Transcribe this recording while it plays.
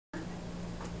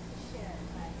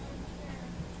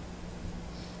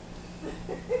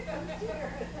I'm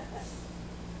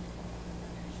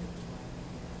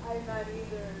not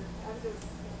either. I'm just,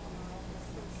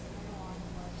 I don't want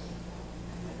to like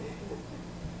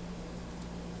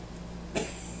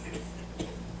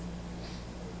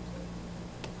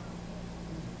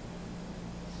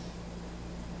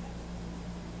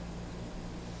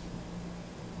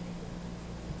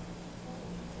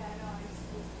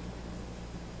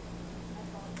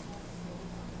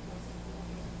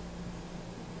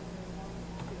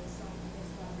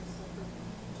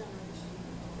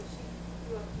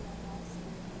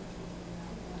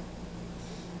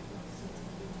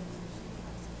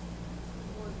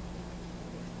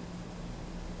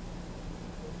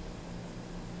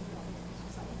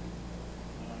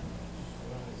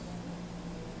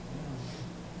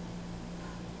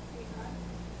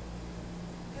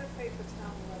pay for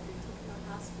town levy, took him to the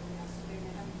hospital yesterday, and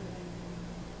they haven't done anything.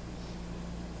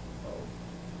 Oh.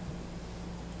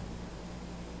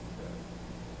 Okay.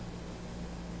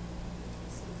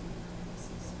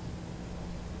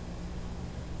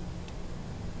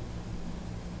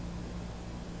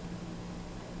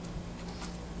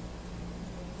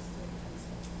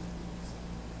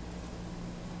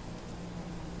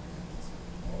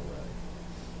 All right.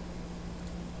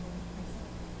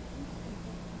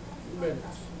 2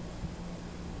 minutes.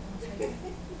 You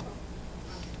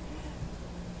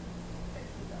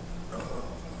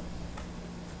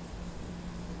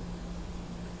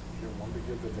want to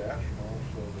give the dash,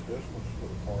 so the distance to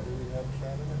the party we have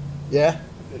Saturday, Yeah.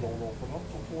 they don't open up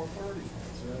till 4:30.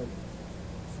 That's right.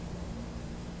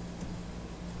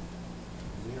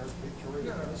 New York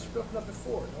Pizzeria. No, it's broken up at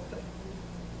 4, don't they?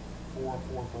 4 and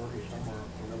 4:30 somewhere,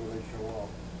 whenever they show up.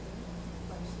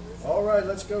 All right,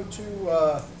 let's go to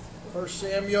 1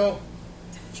 Samuel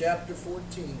chapter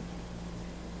 14.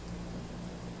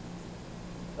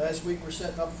 Last week we're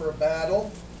setting up for a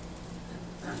battle.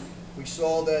 We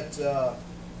saw that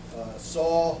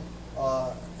Saul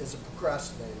is a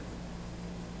procrastinator.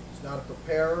 He's not a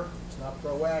preparer. He's not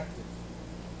proactive.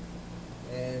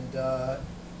 And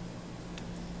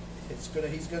he's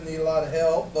going to need a lot of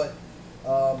help. But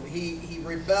he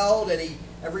rebelled, and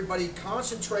everybody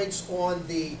concentrates on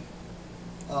the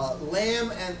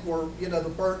lamb or the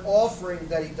burnt offering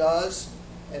that he does,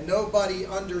 and nobody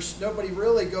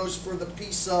really goes for the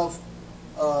piece of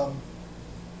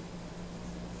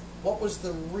what was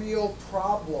the real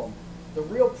problem. The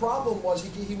real problem was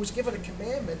he was given a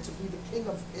commandment to be the king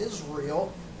of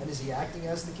Israel, and is he acting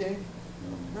as the king?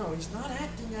 No, he's not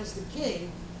acting as the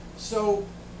king. So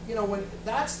when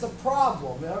that's the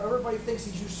problem. Everybody thinks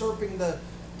he's usurping the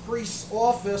priest's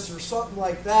office or something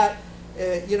like that.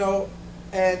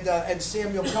 And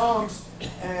Samuel comes,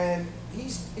 and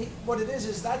what it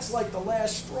is that's like the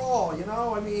last straw,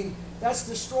 I mean, that's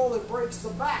the straw that breaks the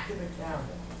back of the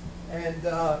camel. And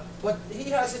but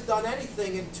he hasn't done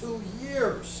anything in 2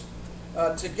 years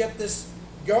to get this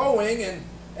going,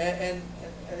 and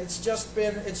it's just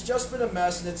been a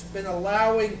mess, and it's been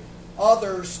allowing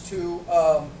others to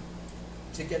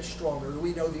get stronger.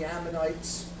 We know the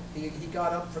Ammonites. He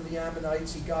got up for the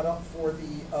Ammonites. He got up for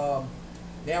the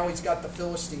now he's got the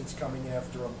Philistines coming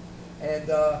after him. And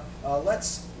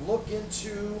let's look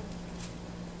into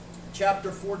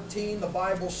chapter 14. The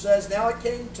Bible says, "Now it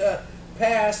came to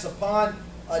pass upon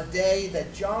a day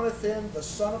that Jonathan, the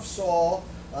son of Saul,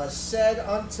 said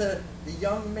unto the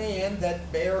young man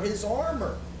that bare his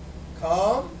armor,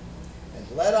 Come, and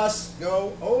let us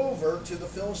go over to the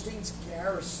Philistines'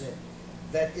 garrison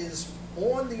that is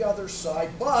on the other side.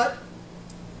 But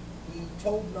he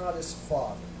told not his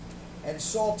father. And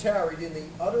Saul tarried in the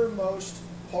uttermost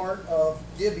part of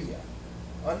Gibeah,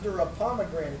 under a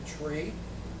pomegranate tree,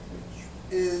 which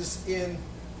is in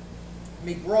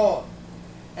Migron.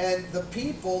 And the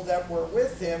people that were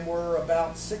with him were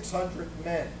about 600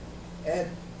 men. And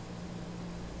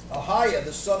Ahiah,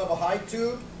 the son of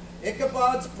Ahitub,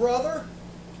 Ichabod's brother,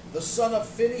 the son of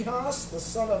Phinehas, the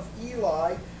son of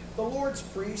Eli, the Lord's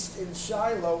priest in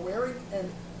Shiloh, wearing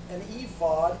an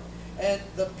ephod, and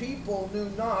the people knew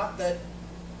not that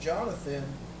Jonathan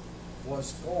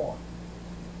was gone."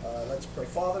 Let's pray.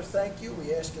 Father, thank you.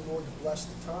 We ask you, Lord, to bless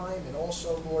the time, and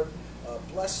also, Lord,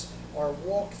 bless our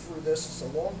walk through this. It's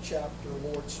a long chapter,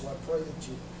 Lord, so I pray that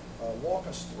you walk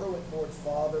us through it, Lord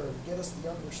Father, and get us the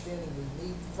understanding we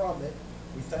need from it.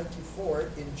 We thank you for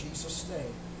it in Jesus'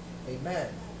 name.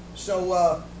 Amen.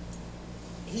 So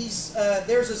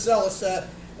there's a zealous.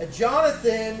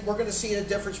 Jonathan, we're going to see a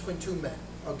difference between two men.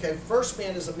 Okay, first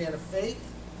man is a man of faith,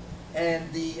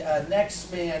 and the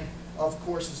next man, of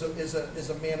course, is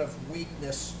a man of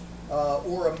weakness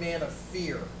or a man of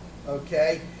fear.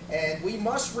 Okay? And we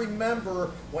must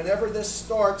remember whenever this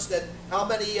starts that how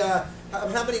many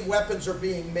weapons are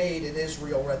being made in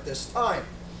Israel at this time?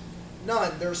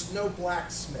 None. There's no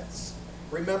blacksmiths.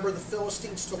 Remember, the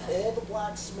Philistines took all the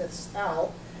blacksmiths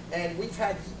out, and we've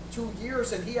had 2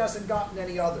 years and he hasn't gotten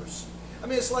any others. I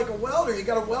mean, it's like a welder. You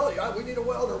got a welder. We need a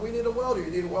welder. We need a welder.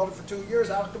 You need a welder for 2 years.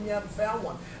 How come you haven't found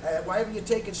one? Why haven't you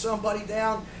taken somebody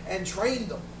down and trained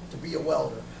them to be a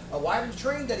welder? Why haven't you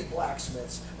trained any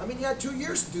blacksmiths? I mean, you had 2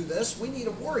 years to do this. We need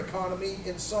a war economy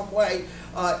in some way.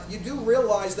 You do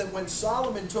realize that when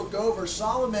Solomon took over,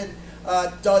 Solomon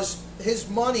does his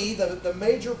money, the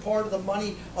major part of the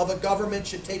money of a government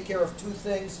should take care of 2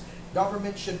 things.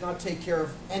 Government should not take care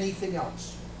of anything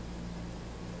else.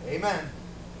 Amen.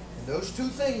 And those 2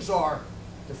 things are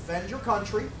defend your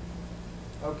country,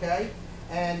 okay,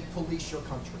 and police your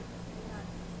country.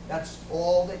 That's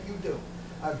all that you do.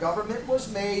 Government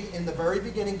was made in the very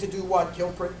beginning to do what?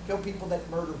 Kill people that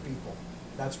murder people.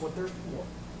 That's what they're for.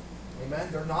 Amen?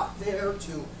 They're not there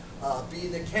to be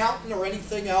an accountant or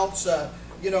anything else,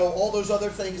 all those other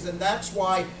things. And that's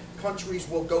why countries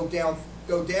will go down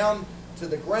to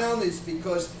the ground, is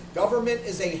because government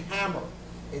is a hammer.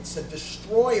 It's a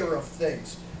destroyer of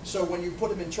things. So when you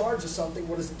put them in charge of something,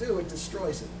 what does it do? It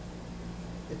destroys it.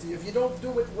 If you don't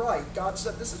do it right, God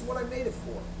said, this is what I made it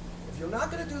for. If you're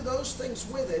not going to do those things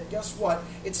with it, guess what?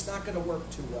 It's not going to work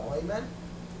too well. Amen?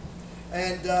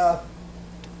 And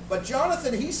but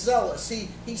Jonathan, he's zealous.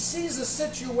 He sees the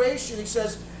situation. He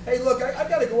says, hey, look, I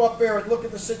got to go up there and look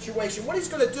at the situation. What he's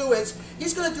going to do is,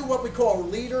 he's going to do what we call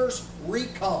leaders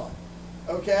recon.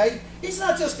 Okay? He's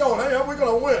not just going, hey, we're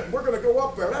going to win. We're going to go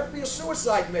up there. That would be a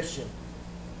suicide mission.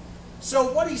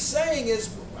 So what he's saying is,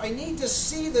 I need to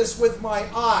see this with my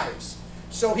eyes.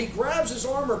 So he grabs his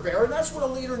armor bearer, and that's what a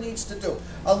leader needs to do.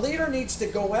 A leader needs to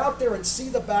go out there and see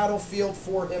the battlefield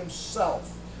for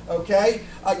himself. Okay?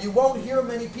 You won't hear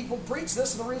many people preach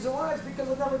this, and the reason why is because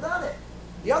they've never done it.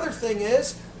 The other thing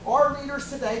is, our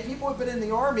leaders today, people who have been in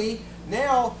the army,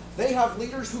 now they have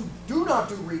leaders who do not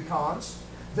do recons.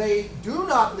 They do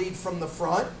not lead from the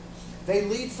front. They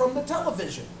lead from the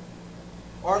television.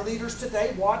 Our leaders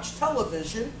today watch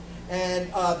television, and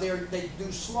they do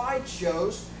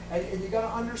slideshows. And you got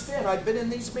to understand, I've been in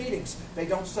these meetings. They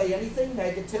don't say anything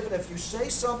negative, and if you say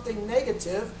something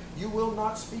negative, you will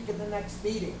not speak in the next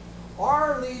meeting.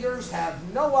 Our leaders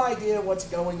have no idea what's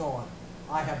going on.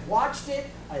 I have watched it.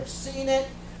 I have seen it.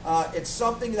 It's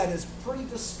something that is pretty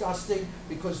disgusting,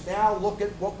 because now look at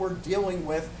what we're dealing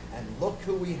with, and look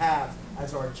who we have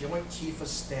as our Joint Chief of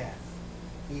Staff.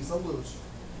 He's a loser.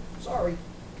 Sorry.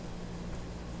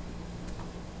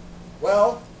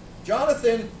 Well,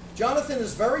 Jonathan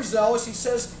is very zealous. He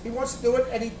says he wants to do it,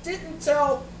 and he didn't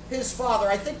tell his father.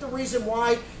 I think the reason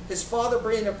why his father,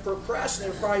 being a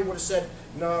procrastinator, probably would have said,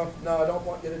 no, I don't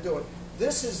want you to do it.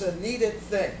 This is a needed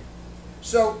thing.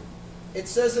 So it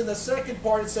says in the second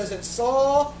part, it says, and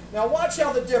Saul, now watch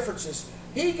how the difference is.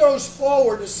 He goes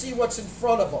forward to see what's in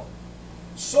front of him.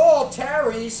 Saul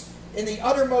tarries in the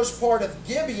uttermost part of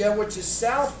Gibeah, which is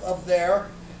south of there,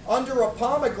 under a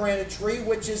pomegranate tree,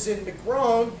 which is in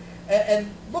Migron, and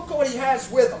look what he has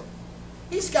with him.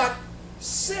 He's got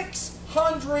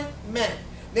 600 men.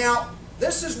 Now,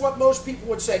 this is what most people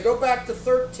would say. Go back to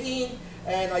 13,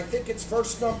 and I think it's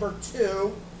verse number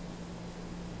 2.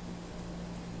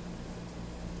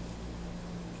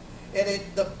 And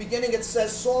at the beginning it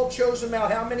says, Saul chose him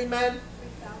out. How many men?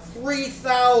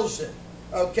 3,000.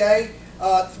 Okay?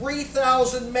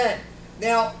 3,000 men.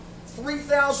 Now,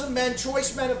 3,000 men,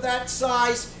 choice men of that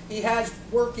size, he has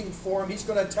working for him. He's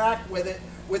going to attack with it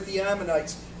with the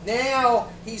Ammonites. Now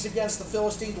he's against the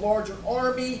Philistines' larger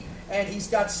army, and he's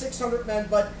got 600 men,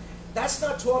 but that's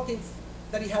not talking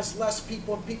that he has less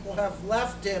people and people have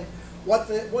left him. What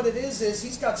it is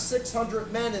he's got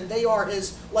 600 men, and they are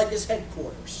his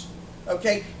headquarters.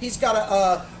 Okay, he's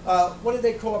got what do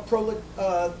they call it?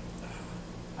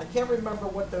 I can't remember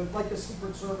what like a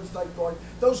Secret Service type guard.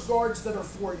 Those guards that are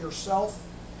for yourself.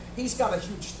 He's got a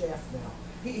huge staff now.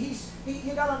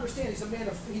 You got to understand,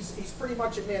 he's pretty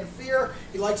much a man of fear.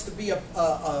 He likes to be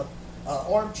a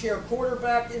armchair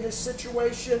quarterback in this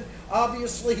situation.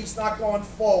 Obviously, he's not going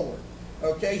forward.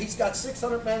 Okay, he's got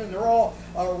 600 men, and they're all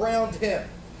around him.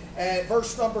 And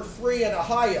verse number 3, and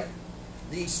Ahiah,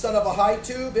 the son of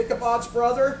Ahitub, Ichabod's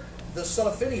brother, the son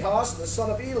of Phinehas, the son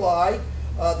of Eli,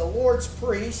 the Lord's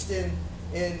priest in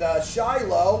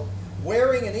Shiloh,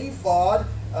 wearing an ephod,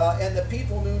 and the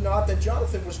people knew not that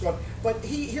Jonathan was gone. But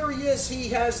here he is. He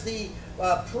has the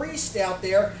priest out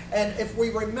there, and if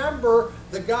we remember,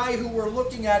 the guy who we're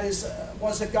looking at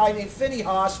was a guy named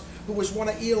Phinehas, who was one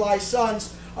of Eli's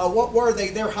sons. What were they?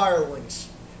 They're hirelings.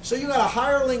 So you got a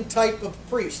hireling type of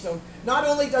priest. So not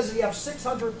only does he have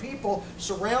 600 people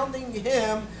surrounding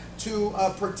him to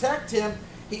protect him,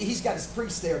 he's got his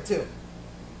priest there too,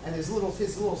 and his little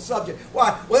subject.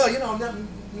 Why? Well, you know,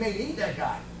 may need that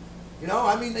guy. You know,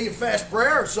 I mean, need a fast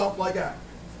prayer or something like that.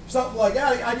 Something like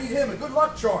that. I need him, a good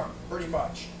luck charm, pretty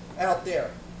much, out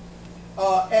there.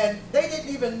 And they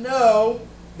didn't even know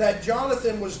that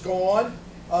Jonathan was gone.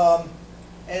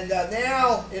 And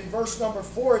now in verse number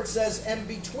 4 it says, "And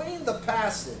between the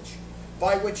passage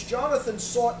by which Jonathan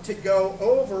sought to go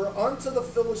over unto the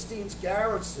Philistines'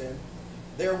 garrison,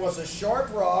 there was a sharp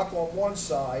rock on one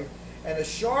side and a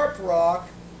sharp rock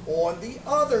on the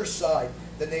other side.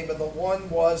 The name of the one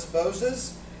was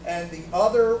Bozez, and the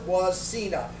other was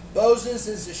Sina." Bozez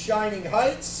is the shining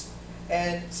heights,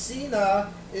 and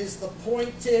Sina is the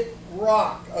pointed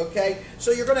rock. Okay,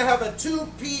 so you're going to have a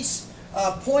two-piece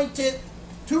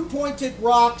two pointed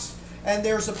rocks, and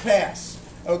there's a pass.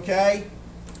 Okay,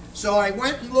 so I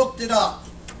went and looked it up,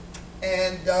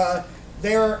 and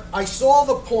there I saw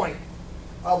the point.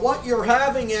 What you're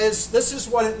having is, this is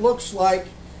what it looks like.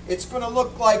 It's going to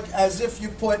look like as if you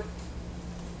put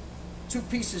two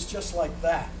pieces just like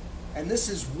that. And this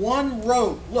is one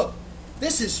road. Look,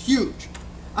 this is huge.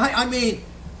 I mean,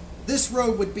 this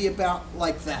road would be about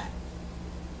like that.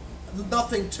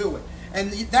 Nothing to it.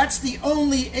 And that's the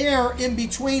only air in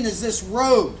between is this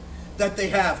road that they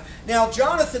have. Now,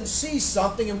 Jonathan sees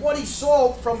something, and what he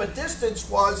saw from a distance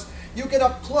was, you get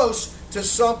up close to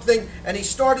something, and he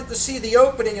started to see the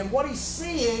opening, and what he's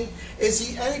seeing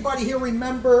is, anybody here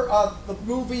remember the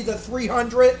movie The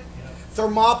 300?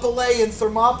 Thermopylae. In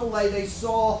Thermopylae, they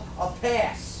saw a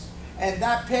pass, and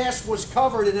that pass was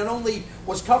covered, and it only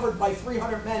was covered by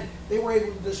 300 men. They were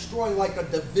able to destroy like a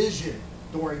division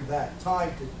during that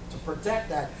time to protect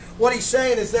that. What he's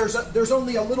saying is there's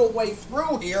only a little way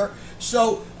through here.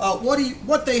 So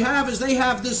what they have is they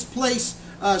have this place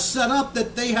set up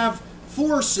that they have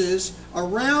forces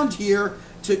around here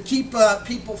to keep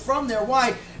people from there.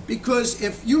 Why? Because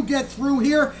if you get through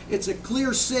here, it's a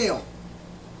clear sail.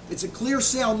 It's a clear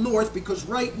sail north, because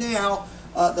right now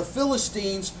the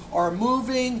Philistines are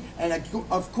moving, and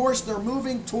of course they're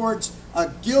moving towards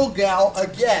Gilgal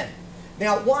again.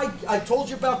 Now, why? I told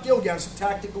you about Gilgal. It's a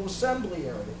tactical assembly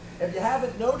area. If you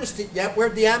haven't noticed it yet,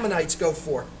 where'd the Ammonites go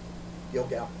for?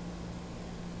 Gilgal.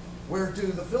 Where do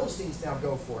the Philistines now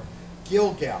go for?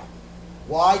 Gilgal.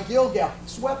 Why Gilgal?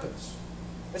 It's weapons.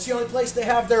 That's the only place they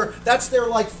have that's their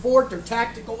like fort, their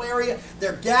tactical area,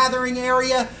 their gathering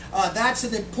area. That's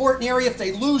an important area. If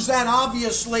they lose that,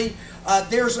 obviously,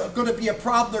 there's going to be a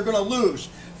problem. They're going to lose.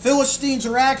 Philistines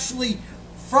are actually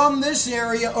from this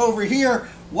area over here.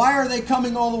 Why are they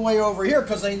coming all the way over here?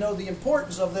 Because they know the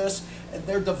importance of this. And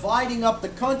they're dividing up the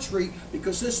country,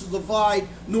 because this will divide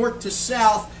north to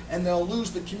south, and they'll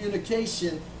lose the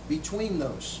communication between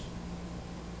those.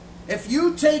 If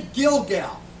you take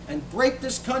Gilgal and break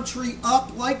this country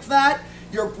up like that,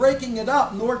 you're breaking it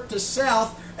up north to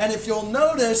south. And if you'll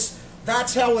notice,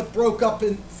 that's how it broke up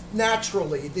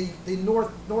naturally. The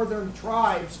northern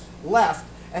tribes left,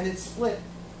 and it split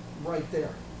right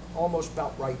there, almost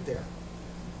about right there.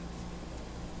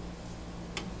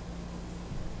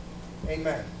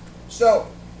 Amen. So,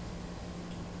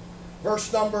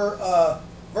 verse number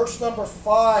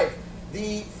 5,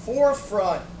 the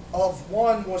forefront of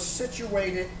one was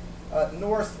situated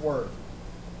northward,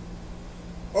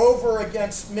 over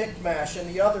against Michmash, and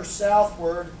the other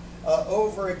southward,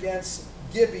 over against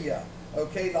Gibeah.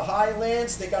 Okay, the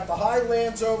highlands, they got the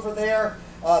highlands over there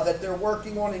that they're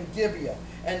working on in Gibeah.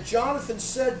 And Jonathan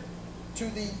said to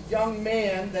the young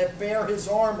man that bare his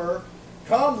armor,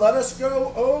 "Come, let us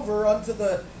go over unto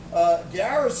the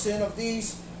garrison of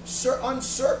these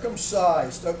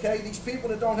uncircumcised." Okay, these people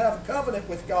that don't have a covenant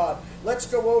with God. Let's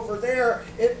go over there.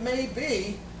 It may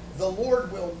be the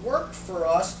Lord will work for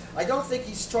us. I don't think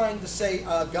he's trying to say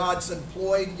God's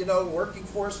employed, working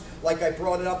for us, like I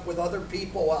brought it up with other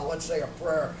people. Well, let's say a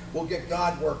prayer. We'll get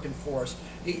God working for us.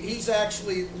 He's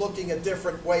actually looking a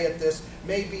different way at this.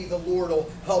 Maybe the Lord will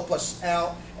help us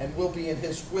out, and we'll be in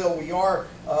his will. We are,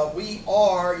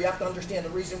 you have to understand the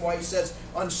reason why he says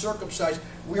uncircumcised.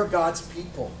 We're God's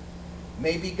people.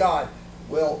 Maybe God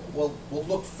will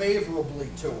look favorably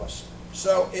to us.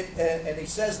 So, and he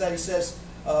says that,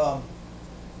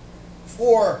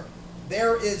 for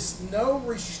there is no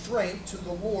restraint to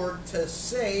the Lord to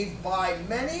save by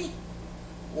many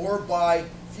or by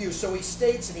few. So he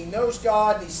states, and he knows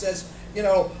God, and he says,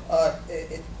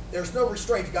 there's no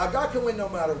restraint to God. God can win no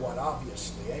matter what,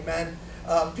 obviously. Amen.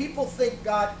 People think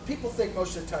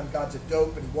most of the time God's a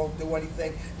dope and he won't do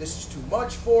anything. This is too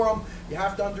much for him. You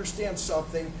have to understand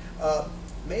something.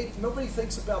 maybe nobody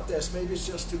thinks about this. Maybe it's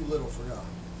just too little for God.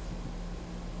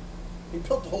 He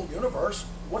built the whole universe.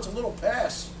 What's a little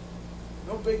pass?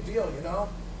 No big deal, you know?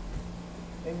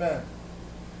 Amen.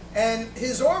 And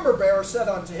his armor bearer said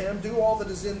unto him, do all that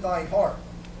is in thine heart.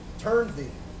 Turn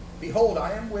thee. Behold,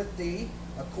 I am with thee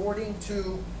according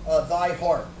to thy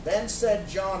heart. Then said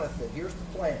Jonathan, here's the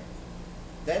plan.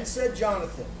 Then said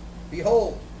Jonathan,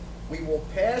 behold, we will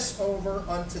pass over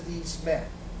unto these men,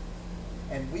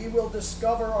 and we will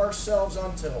discover ourselves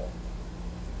unto them.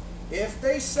 If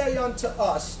they say unto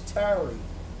us, tarry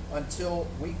until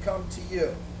we come to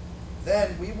you,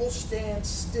 then we will stand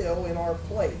still in our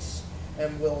place,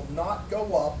 and will not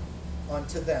go up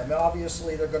unto them.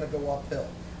 Obviously, they're going to go uphill.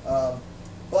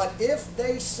 But if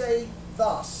they say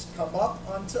thus, come up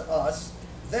unto us,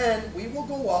 then we will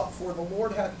go up, for the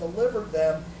Lord hath delivered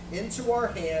them into our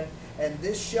hand, and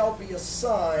this shall be a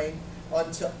sign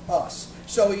unto us.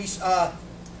 So he's,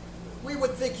 we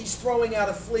would think he's throwing out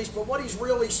a fleece, but what he's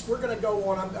really, we're going to go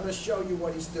on, I'm going to show you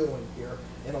what he's doing here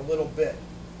in a little bit.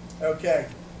 Okay.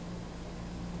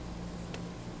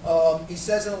 He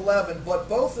says in 11, but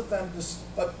both of them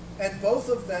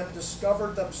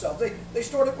discovered themselves. They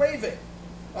started waving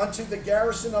unto the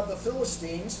garrison of the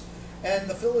Philistines, and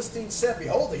the Philistines said,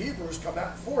 behold, the Hebrews come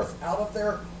forth out of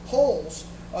their holes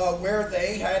where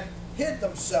they had hid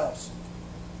themselves.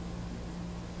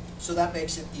 So that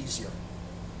makes it easier.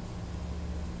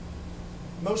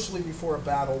 Mostly before a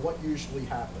battle, what usually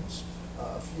happens?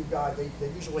 A few guys, they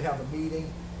usually have a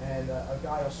meeting, and a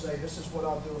guy will say, this is what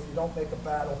I'll do if you don't make a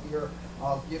battle here.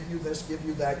 I'll give you this, give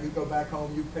you that. You go back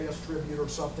home, you pay us tribute or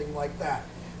something like that.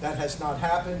 That has not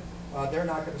happened. They're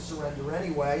not going to surrender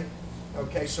anyway.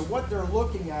 Okay, so what they're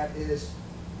looking at is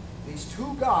these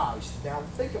two guys. Now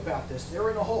think about this.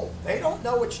 They're in a hole. They don't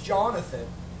know it's Jonathan.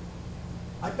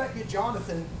 I bet you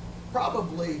Jonathan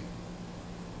probably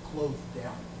clothed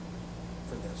down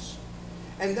for this.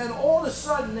 And then all of a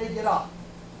sudden they get up.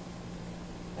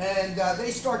 And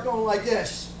they start going like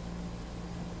this.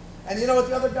 And you know what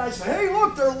the other guys say? Hey,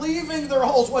 look, they're leaving their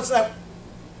holes. What's that?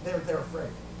 They're afraid.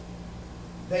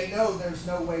 They know there's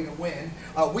no way to win.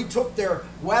 We took their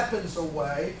weapons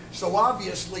away, so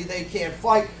obviously they can't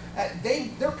fight.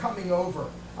 They're coming over.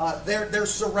 They're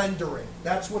surrendering.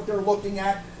 That's what they're looking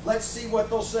at. Let's see what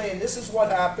they'll say. And this is what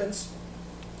happens.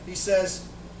 He says,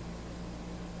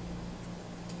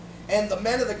 and the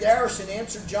men of the garrison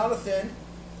answered Jonathan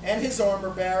and his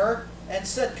armor bearer, and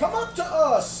said, come up to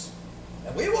us,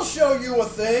 and we will show you a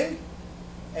thing.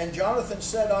 And Jonathan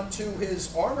said unto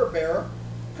his armor bearer,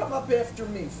 come up after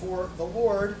me, for the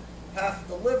Lord hath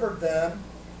delivered them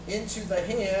into the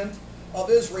hand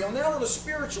of Israel. Now on the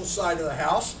spiritual side of the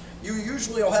house, you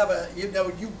usually will have a, you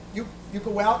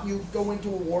go out and you go into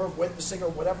a war of witnessing or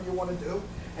whatever you want to do,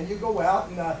 and you go out,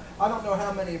 and I don't know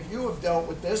how many of you have dealt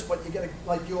with this, but you get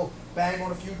you'll bang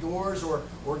on a few doors or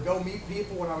go meet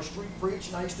people. When I was street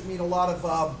preaching, I used to meet a lot of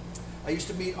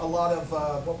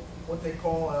what they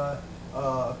call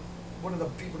one of the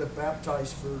people that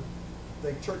baptize for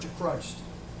the Church of Christ.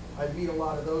 I meet a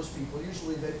lot of those people.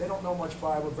 Usually they don't know much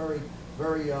Bible. They're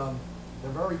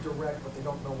very direct, but they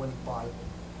don't know any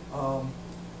Bible.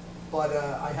 But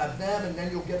I have them, and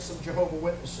then you'll get some Jehovah's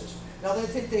Witnesses. Now they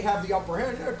think they have the upper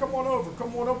hand. Yeah, come on over,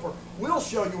 come on over. We'll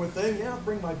show you a thing. Yeah,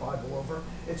 bring my Bible over.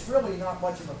 It's really not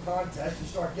much of a contest. You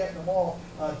start getting them all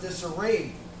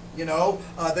disarrayed. You know,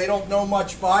 they don't know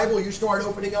much Bible. You start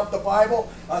opening up the Bible.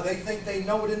 They think they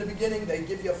know it in the beginning. They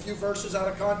give you a few verses out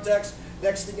of context.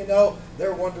 Next thing you know,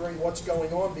 they're wondering what's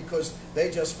going on because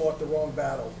they just fought the wrong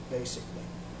battle, basically.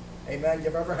 Amen?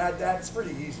 You've ever had that? It's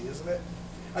pretty easy, isn't it?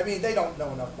 I mean, they don't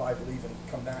know enough Bible to even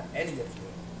come at any of you.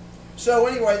 So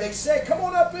anyway, they say, come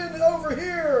on up in over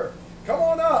here. Come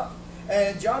on up.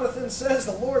 And Jonathan says,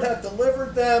 the Lord hath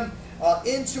delivered them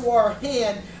into our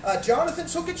hand. Jonathan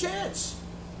took a chance.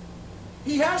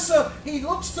 He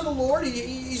looks to the Lord.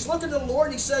 He's looking to the Lord,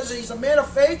 and he says he's a man of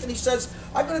faith, and he says,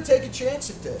 I'm going to take a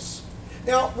chance at this.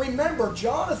 Now, remember,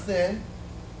 Jonathan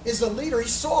is a leader.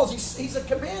 He's a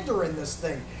commander in this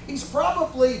thing. He's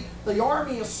probably, the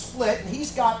army is split, and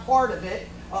he's got part of it,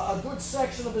 a good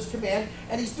section of his command,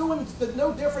 and he's doing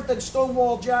no different than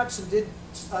Stonewall Jackson did,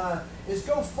 is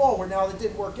go forward. Now, it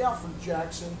didn't work out for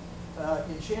Jackson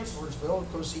in Chancellorsville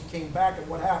because he came back, and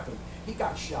what happened? He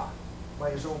got shot by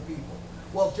his own people.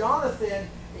 Well, Jonathan,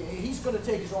 he's going to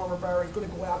take his armor bearer, he's going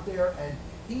to go out there, and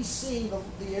he's seeing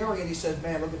the area, and he says,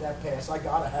 man, look at that pass. I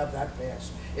got to have that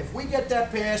pass. If we get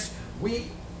that pass,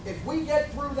 if we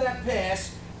get through that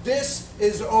pass, this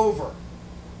is over.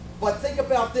 But think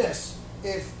about this.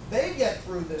 If they get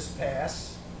through this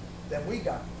pass, then we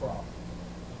got the problem.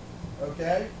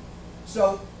 Okay?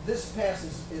 So this pass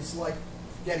is like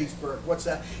Gettysburg. What's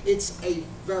that? It's a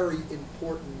very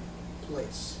important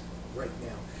place right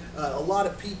now. A lot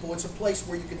of people. It's a place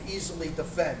where you can easily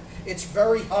defend. It's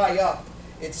very high up.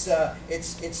 It's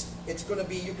going to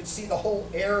be. You can see the whole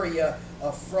area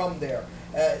from there.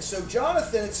 So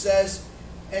Jonathan, it says,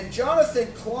 and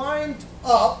Jonathan climbed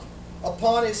up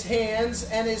upon his hands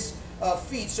and his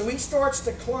feet. So he starts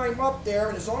to climb up there,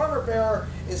 and his armor bearer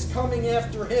is coming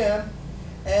after him,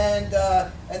 and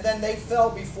then they fell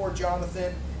before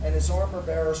Jonathan, and his armor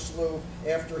bearer slew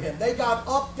after him. They got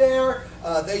up there.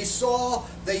 They saw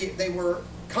they were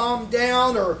calmed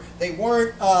down, or they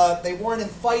weren't in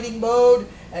fighting mode.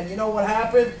 And you know what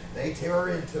happened? They tear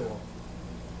into them.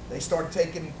 They start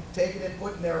taking and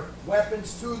putting their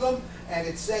weapons to them, and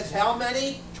it says how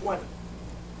many? 20.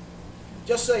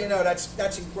 Just so you know,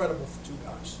 that's incredible for two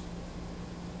guys.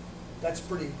 That's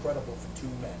pretty incredible for two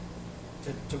men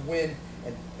to win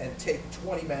and take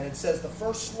 20 men. It says the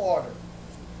first slaughter,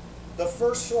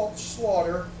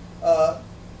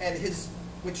 and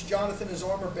which Jonathan, his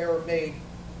armor bearer, made.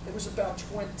 It was about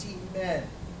 20 men,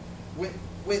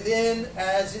 within,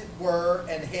 as it were,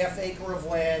 an half acre of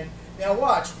land. Now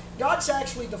watch, God's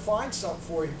actually defined something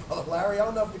for you, Brother Larry. I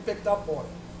don't know if you picked up on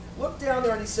it. Look down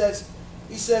there, and he says,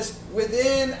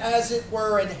 within, as it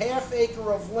were, an half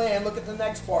acre of land. Look at the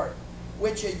next part.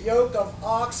 Which a yoke of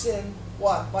oxen,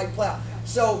 what? Might plow.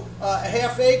 So a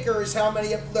half acre is how many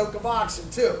yoke of oxen?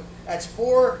 2. That's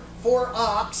four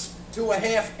ox to a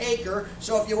half acre.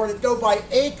 So if you were to go by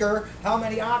acre, how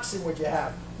many oxen would you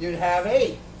have? You'd have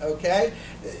 8. Okay.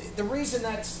 The reason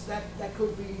that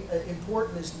could be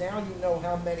important is now you know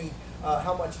how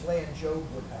much land Job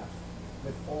would have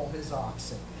with all his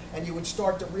oxen. And you would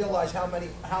start to realize how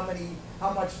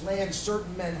much land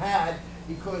certain men had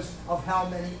because of how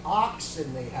many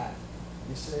oxen they had.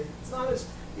 You see, it's not as,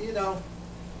 you know.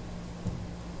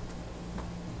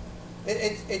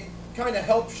 It kind of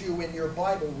helps you in your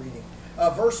Bible reading.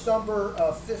 Verse number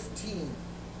 15.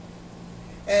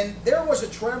 And there was a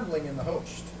trembling in the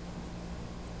host.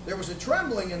 There was a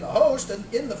trembling in the host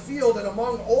and in the field and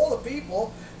among all the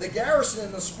people, the garrison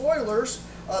and the spoilers.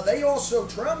 They also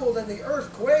trembled in the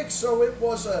earthquake, so it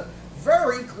was a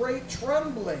very great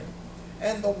trembling.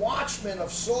 And the watchmen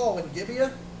of Saul and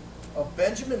Gibeah of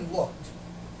Benjamin looked,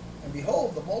 and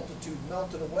behold, the multitude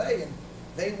melted away, and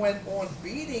they went on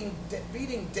beating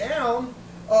down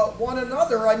one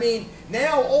another. I mean,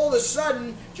 now all of a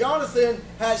sudden, Jonathan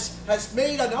has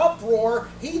made an uproar.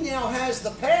 He now has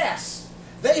the pass.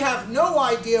 They have no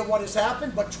idea what has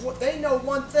happened, but they know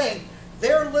one thing.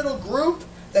 Their little group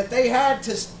that they had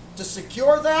to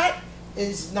secure that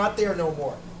is not there no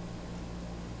more.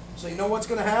 So you know what's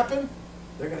going to happen?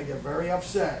 They're going to get very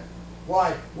upset.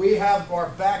 Why? We have our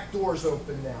back doors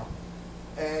open now.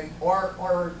 And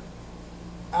our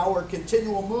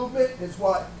continual movement is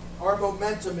what? Our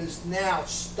momentum is now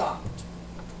stopped.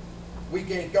 We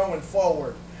get going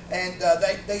forward. And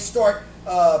they start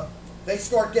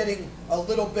getting a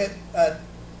little bit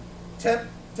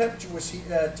tempestuous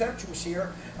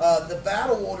here. The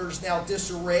battle order is now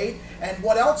disarrayed. And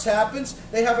what else happens?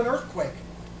 They have an earthquake.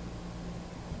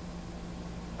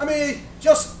 I mean,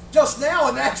 just now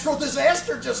a natural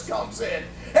disaster just comes in.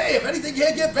 Hey, if anything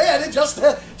can't get bad, it just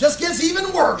gets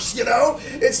even worse, you know?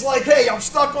 It's like, hey, I'm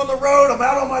stuck on the road, I'm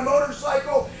out on my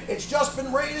motorcycle, it's just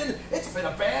been raining, it's been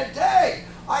a bad day.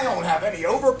 I don't have any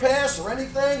overpass or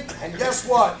anything, and guess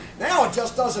what? Now it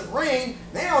just doesn't rain,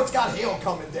 now it's got hail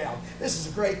coming down. This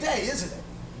is a great day, isn't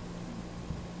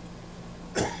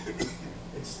it?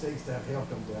 It stinks to have hail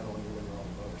come down when you're on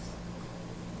a motorcycle.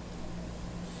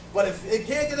 But if it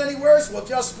can't get any worse, well,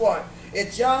 just what?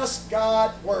 It just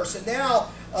got worse, and now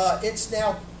it's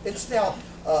now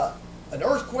an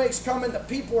earthquake's coming. The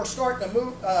people are starting to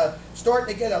move,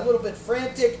 starting to get a little bit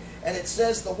frantic. And it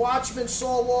says the watchmen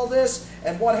saw all this,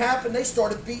 and what happened? They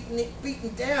started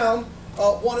beating down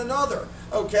one another.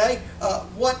 Okay,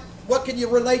 what can you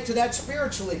relate to that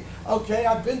spiritually? Okay,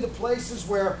 I've been to places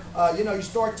where you know, you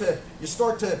start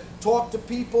to talk to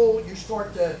people, you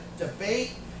start to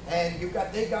debate. And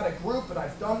they got a group, and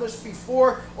I've done this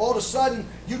before. All of a sudden,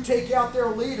 you take out their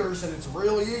leaders, and it's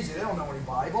really easy. They don't know any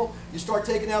Bible. You start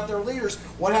taking out their leaders.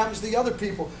 What happens to the other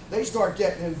people? They start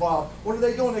getting involved. What are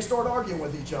they doing? They start arguing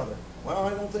with each other. Well, I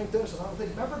don't think this, and I don't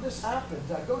think. Remember, this happened.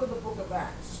 Go to the book of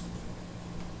Acts.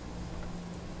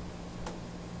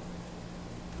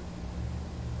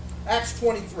 Acts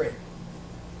 23.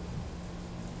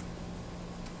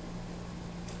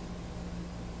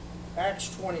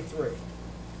 Acts 23.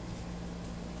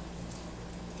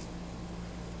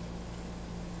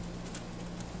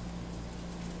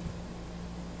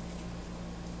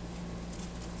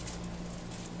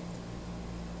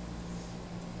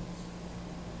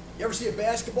 You ever see a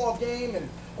basketball game and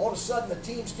all of a sudden the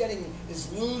team's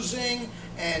is losing,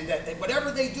 and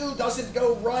whatever they do doesn't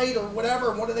go right or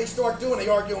whatever, and what do they start doing? They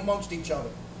argue amongst each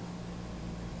other.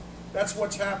 That's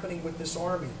what's happening with this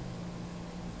army.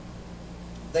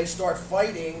 They start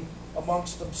fighting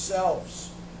amongst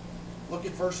themselves. Look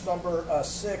at verse number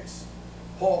 6.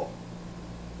 Paul's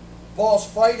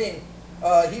fighting.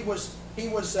 He was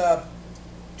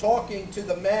talking to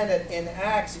the men in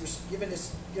Acts. He was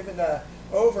given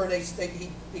over, and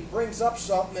he brings up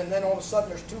something, and then all of a sudden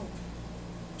there's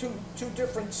two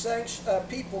different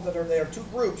people that are there, two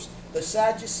groups, the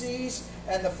Sadducees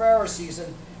and the Pharisees.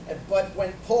 But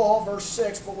when Paul, verse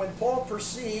 6, but when Paul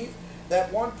perceived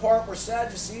that one part were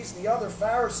Sadducees and the other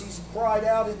Pharisees, he cried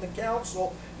out in the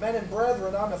council, Men and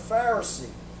brethren, I'm a Pharisee,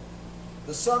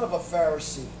 the son of a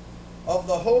Pharisee. Of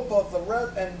the hope of the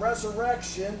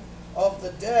resurrection of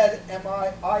the dead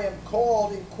I am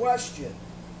called in question.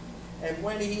 And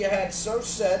when he had so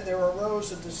said, there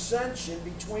arose a dissension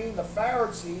between the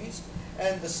Pharisees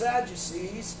and the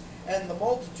Sadducees, and the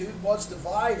multitude was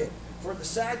divided. For the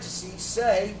Sadducees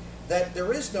say that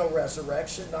there is no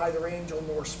resurrection, neither angel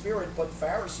nor spirit, but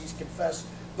Pharisees confess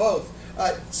both.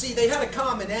 See, they had a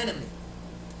common enemy.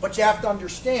 But you have to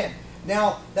understand,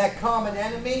 now that common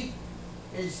enemy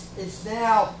is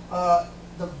now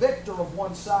the victor of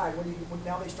one side.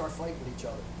 Now they start fighting with each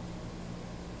other.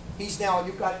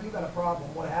 You've got a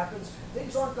problem. What happens?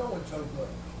 Things aren't going so good.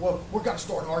 Well, we're going to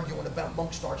start arguing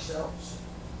amongst ourselves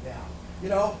now. You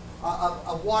know,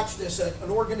 I watch this at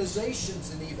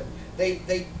organizations, and even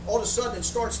they all of a sudden it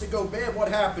starts to go bad. What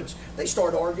happens? They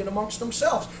start arguing amongst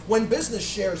themselves. When business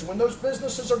shares, when those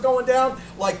businesses are going down,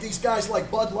 like these guys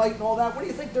like Bud Light and all that, what do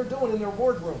you think they're doing in their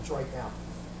boardrooms right now?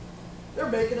 They're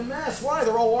making a mess. Why?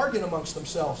 They're all arguing amongst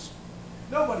themselves.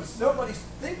 Nobody's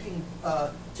thinking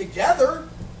together.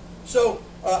 So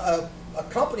a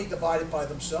company divided by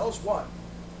themselves, what?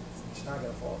 It's not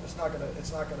going to fall. It's not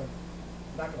going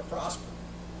to prosper.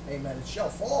 Amen. It shall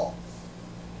fall.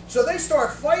 So they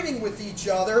start fighting with each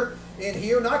other in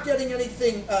here, not getting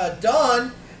anything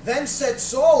done. Then said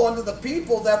Saul unto the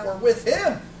people that were with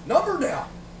him, Number now.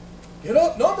 Get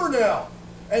up, number now,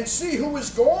 and see who is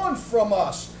gone from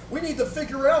us. We need to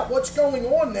figure out what's going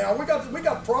on now. We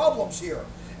got problems here.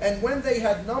 And when they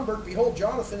had numbered, behold,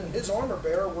 Jonathan and his armor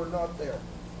bearer were not there.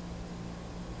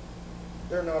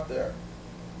 They're not there.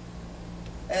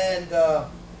 And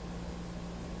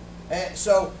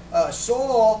so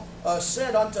Saul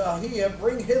said unto Ahiah,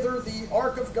 Bring hither the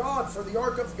ark of God, for the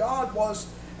ark of God was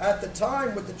at the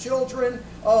time with the children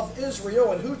of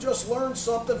Israel. And who just learned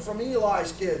something from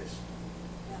Eli's kids?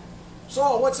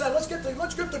 Saul, what's that? Let's get the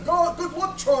good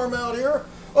luck charm out here.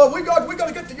 Oh, we got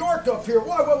to get the ark up here.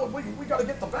 Why? Well, we got to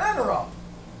get the banner up.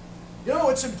 You know,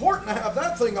 it's important to have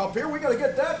that thing up here. We got to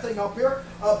get that thing up here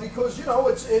because, you know,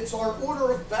 it's our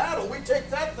order of battle. We take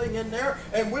that thing in there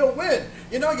and we'll win.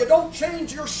 You know, you don't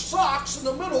change your socks in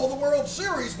the middle of the World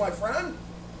Series, my friend.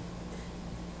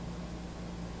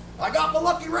 I got my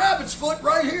lucky rabbit's foot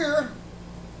right here.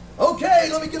 Okay,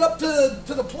 let me get up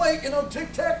to the plate. You know,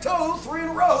 tic-tac-toe, 3 in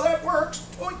a row. That works.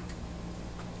 Toink.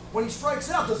 When he strikes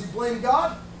out, does he blame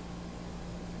God?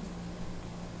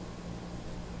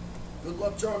 Good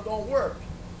luck charm don't work.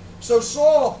 So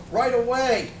Saul, right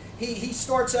away, he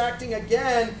starts acting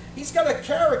again. He's got a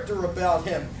character about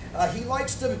him. He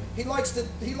likes to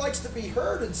be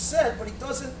heard and said, but he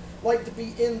doesn't like to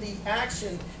be in the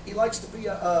action. He likes to be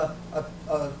a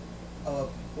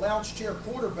lounge chair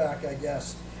quarterback, I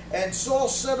guess. And Saul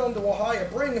said unto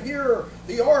Ahiah, Bring here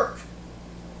the ark.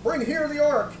 Bring here the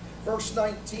ark. Verse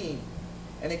 19.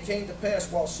 And it came to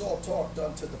pass while Saul talked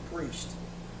unto the priest,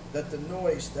 that the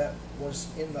noise that was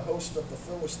in the host of the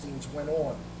Philistines went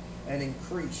on and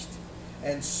increased.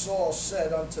 And Saul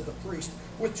said unto the priest,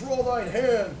 Withdraw thine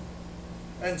hand.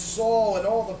 And Saul and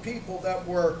all the people that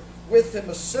were with him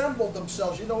assembled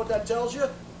themselves. You know what that tells you?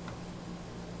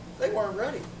 They weren't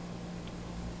ready.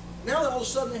 Now all of a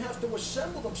sudden they have to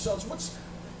assemble themselves.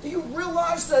 Do you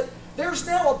realize that there's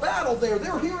now a battle there?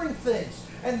 They're hearing things.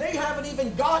 And they haven't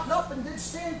even gotten up and did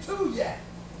stand to yet.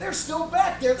 They're still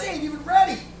back there. They ain't even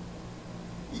ready.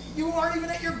 You aren't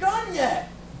even at your gun yet.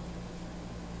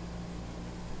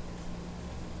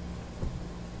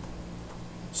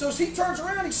 So as he turns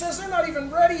around, he says, they're not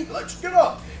even ready. Let's get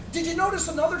up. Did you notice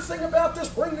another thing about this?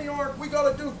 Bring the ark. We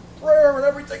got to do prayer and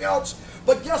everything else.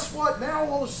 But guess what? Now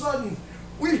all of a sudden,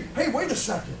 hey, wait a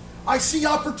second. I see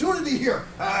opportunity here.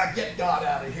 Get God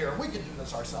out of here. We can do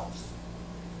this ourselves.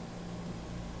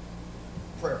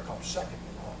 Prayer comes second,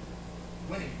 you know.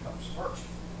 Winning comes first.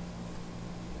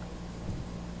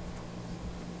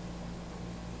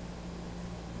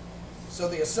 So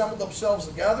they assembled themselves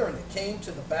together, and they came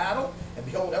to the battle. And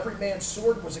behold, every man's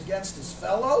sword was against his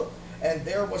fellow, and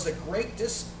there was a great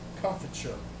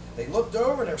discomfiture. They looked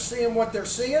over, and they're seeing what they're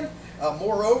seeing.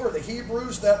 Moreover, the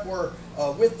Hebrews that were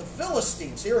with the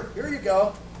Philistines. Here you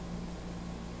go.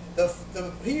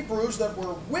 The Hebrews that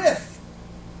were with,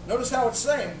 notice how it's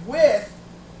saying, with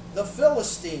the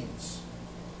Philistines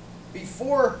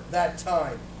before that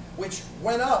time, which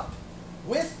went up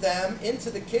with them into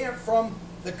the camp from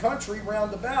the country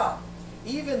round about.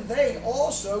 Even they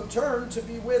also turned to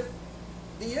be with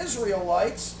the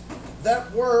Israelites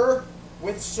that were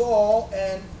with Saul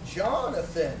and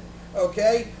Jonathan.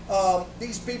 Okay,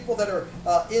 these people that are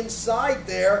inside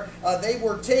there, they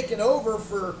were taken over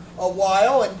for a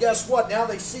while, and guess what? Now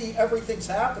they see everything's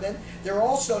happening. There are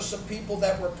also some people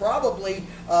that were probably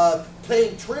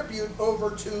paying tribute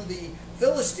over to the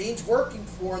Philistines, working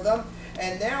for them,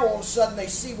 and now all of a sudden they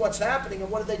see what's happening,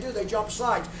 and what do? They jump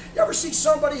sides. You ever see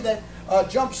somebody that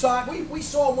jumps sides? We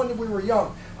saw them when we were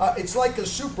young. It's like a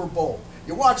Super Bowl.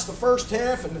 You watch the first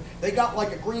half, and they got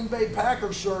like a Green Bay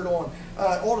Packers shirt on.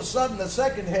 All of a sudden, the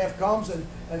second half comes, and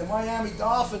the Miami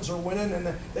Dolphins are winning, and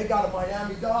they got a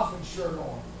Miami Dolphins shirt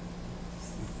on.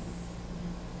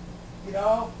 You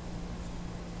know?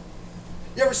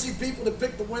 You ever see people that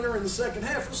pick the winner in the second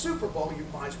half of the Super Bowl, you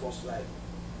might as well say.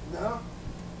 No?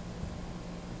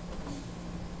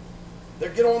 They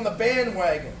get on the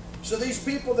bandwagon. So these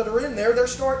people that are in there, they're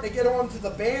starting to get onto the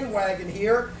bandwagon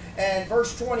here. And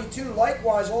verse 22,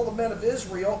 likewise all the men of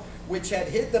Israel, which had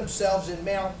hid themselves in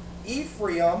Mount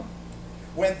Ephraim,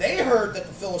 when they heard that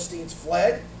the Philistines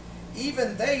fled,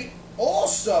 even they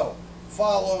also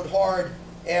followed hard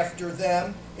after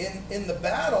them in the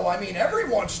battle. I mean,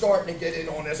 everyone's starting to get in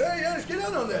on this. Hey, let's get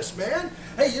in on this, man.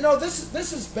 Hey, you know, this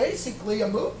is basically a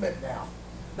movement now.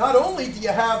 Not only do you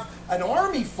have an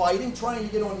army fighting, trying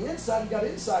to get on the inside, you got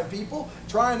inside people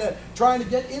trying to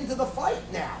get into the fight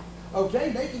now.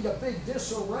 Okay, making a big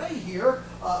disarray here.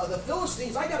 The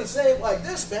Philistines, I got to say it like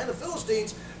this, man. The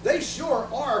Philistines, they sure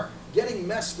are getting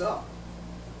messed up.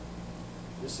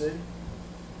 You see?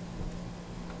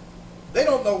 They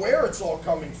don't know where it's all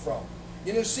coming from.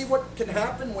 You know, see what can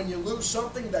happen when you lose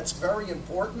something that's very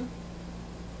important?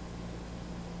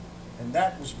 And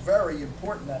that was very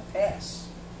important, that pass.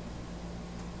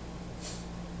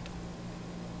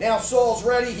 Now Saul's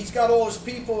ready. He's got all his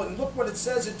people. And look what it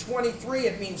says in 23.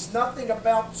 It means nothing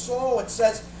about Saul. It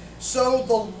says, so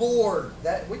the Lord.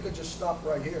 That we could just stop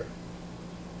right here.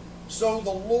 So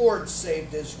the Lord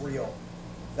saved Israel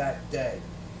that day.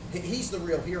 He's the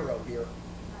real hero here.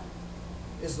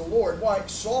 Is the Lord. Why?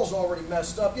 Saul's already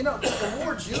messed up. You know, the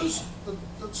Lord's used.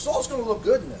 Saul's going to look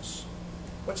good in this.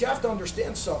 But you have to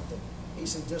understand something.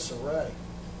 He's in disarray.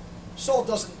 Saul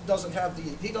doesn't have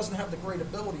the great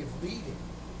ability of leading.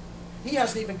 He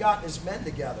hasn't even gotten his men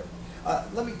together.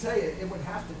 Let me tell you, it would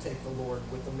have to take the Lord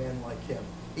with a man like him.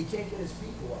 He can't get his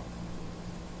people up.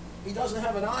 He doesn't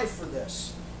have an eye for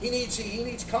this. He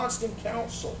needs constant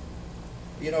counsel,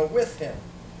 you know, with him.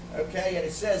 Okay, and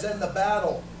it says, and the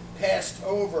battle passed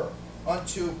over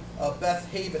unto Beth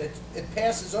Haven. It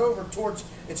passes over towards,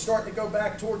 it's starting to go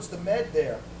back towards the Med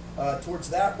there, towards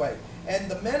that way.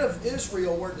 And the men of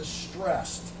Israel were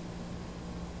distressed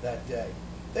that day.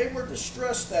 They were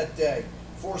distressed that day,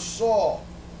 for Saul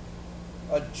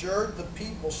adjured the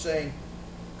people, saying,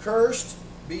 cursed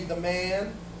be the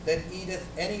man that eateth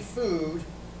any food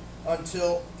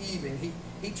until even.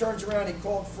 He turns around, he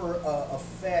called for a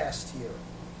fast here.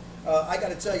 I got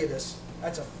to tell you this,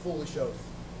 that's a foolish oath.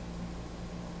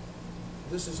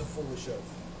 This is a foolish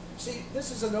oath. See, this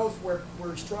is an oath where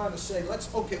he's trying to say,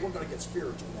 okay, we're going to get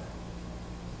spiritual now.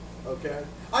 Okay?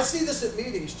 I see this at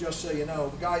meetings, just so you know.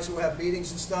 The guys who have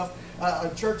meetings and stuff,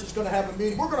 a church is going to have a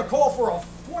meeting. We're going to call for a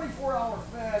 24-hour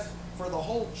fast for the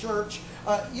whole church.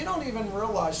 You don't even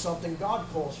realize something.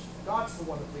 God's the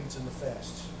one that leads in the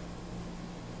fasts.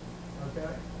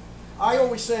 Okay? I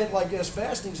always say it like this,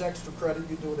 fasting's extra credit.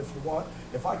 You do it if you want.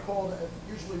 If I called,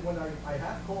 usually when I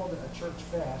have called a church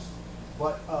fast,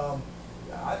 but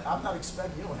I'm not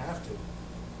expecting, you don't have to.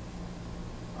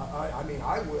 I mean,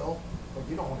 I will, but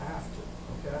you don't have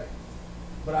to, okay?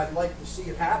 But I'd like to see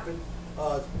it happen.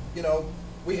 You know,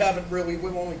 we've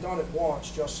only done it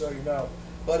once, just so you know.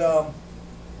 But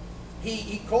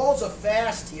he calls a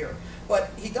fast here, but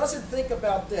he doesn't think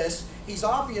about this. He's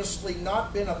obviously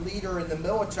not been a leader in the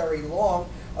military long,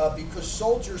 because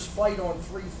soldiers fight on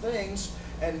three things,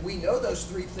 and we know those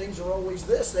three things are always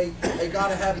this. They got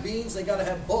to have beans, they got to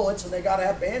have bullets, and they got to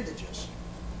have bandages.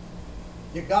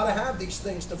 You got to have these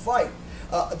things to fight.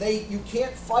 You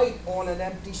can't fight on an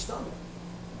empty stomach.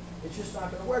 It's just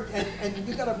not going to work. And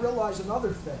you got to realize another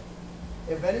thing.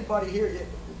 if anybody here,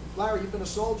 Larry, you've been a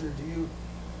soldier. Do you,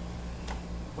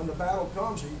 when the battle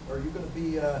comes, are you going to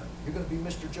be you're going to be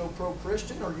Mr. Joe Pro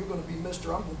Christian, or are you going to be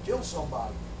Mr. I'm going to kill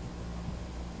somebody?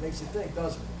 Makes you think,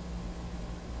 doesn't it?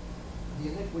 The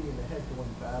iniquity in the head going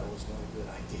to battle is not a good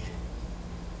idea.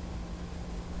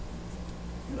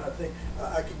 You know,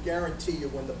 I can guarantee you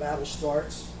when the battle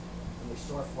starts, when they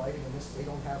start fighting, and they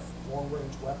don't have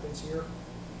long-range weapons here,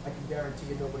 I can guarantee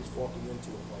you nobody's walking into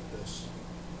it like this.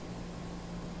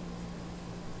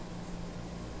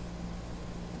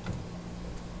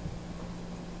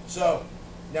 So,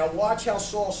 now watch how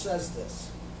Saul says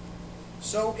this.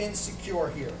 So insecure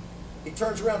here. He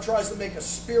turns around, tries to make a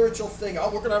spiritual thing. Oh,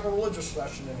 we're going to have a religious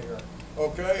session in here.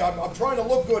 Okay? I'm trying to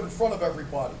look good in front of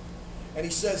everybody. And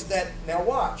he says that, now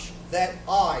watch, that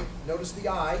I, notice the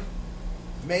I,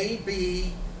 may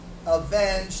be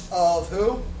avenged of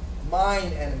who?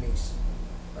 Mine enemies.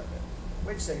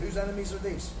 Wait a second, whose enemies are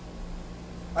these?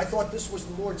 I thought this was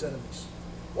the Lord's enemies.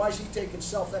 Why is he taking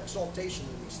self-exaltation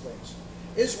to these things?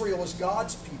 Israel is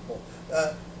God's people.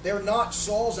 They're not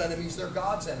Saul's enemies, they're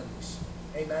God's enemies.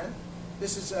 Amen?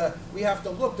 This is, we have to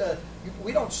look,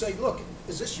 we don't say, look,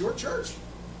 is this your church?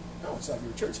 No, it's not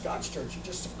your church, it's God's church. You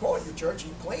just call it your church,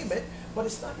 you claim it, but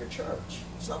it's not your church.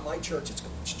 It's not my church, it's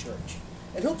God's church.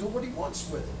 And he'll do what he wants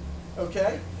with it.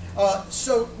 Okay?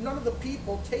 So none of the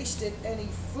people tasted any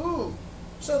food.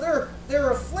 So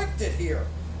they're afflicted here.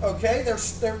 Okay?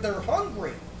 They're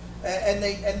hungry.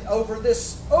 And over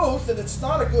this oath, and it's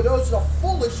not a good oath, it's a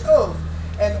foolish oath.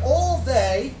 And all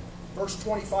they, verse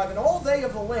 25, and all they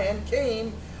of the land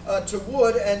came to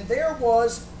wood, and there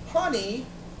was honey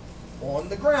on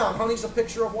the ground. Honey's a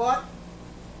picture of what?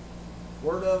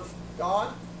 Word of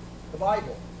God? The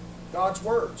Bible. God's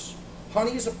words.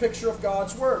 Honey is a picture of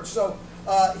God's words. So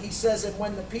he says, and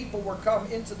when the people were come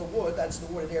into the wood, that's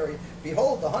the wooded area,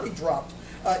 behold, the honey dropped.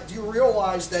 Do you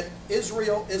realize that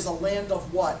Israel is a land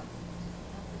of what?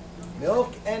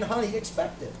 Milk and honey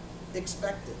expected.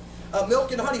 Expected.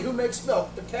 Milk and honey, who makes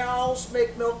milk? The cows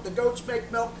make milk, the goats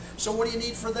make milk. So what do you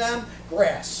need for them?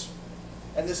 Grass.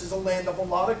 And this is a land of a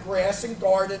lot of grass and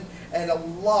garden and a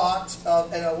lot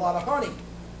of honey.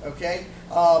 Okay?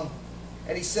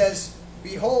 And he says,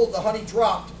 behold, the honey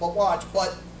dropped, but watch,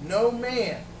 but no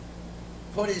man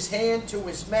put his hand to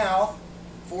his mouth,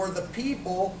 for the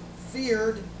people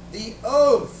feared the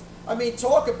oath. I mean,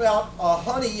 talk about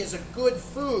honey is a good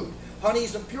food. Honey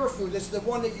is a pure food. It's the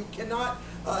one that you cannot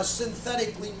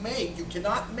synthetically make. You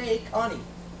cannot make honey.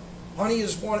 Honey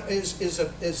is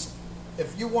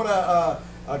if you want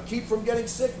to keep from getting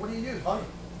sick, what do you use? Honey.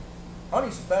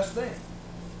 Honey's the best thing.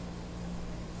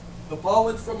 The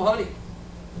pollen from honey.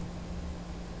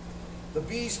 The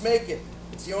bees make it.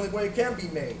 It's the only way it can be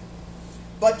made.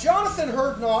 But Jonathan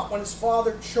heard not when his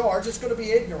father charged. It's going to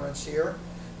be ignorance here.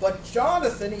 But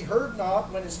Jonathan, he heard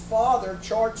not when his father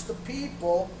charged the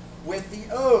people with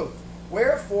the oath.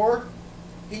 Wherefore,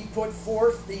 he put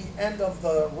forth the end of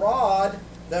the rod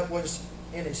that was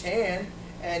in his hand,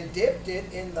 and dipped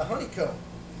it in the honeycomb,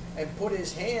 and put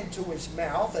his hand to his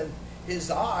mouth, and his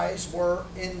eyes were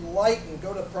enlightened.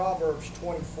 Go to Proverbs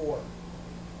 24.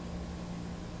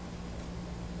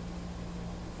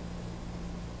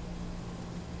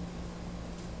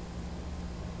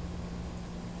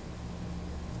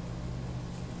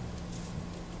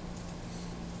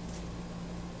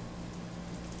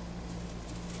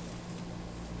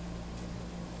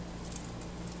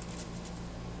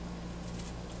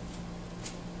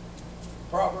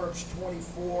 Proverbs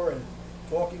 24, and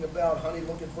talking about honey,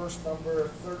 look at verse number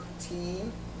 13.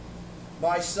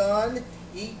 My son,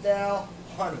 eat thou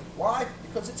honey. Why?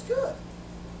 Because it's good.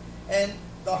 And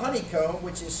the honeycomb,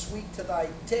 which is sweet to thy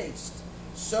taste,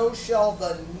 so shall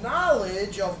the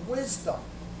knowledge of wisdom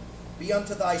be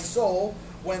unto thy soul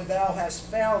when thou hast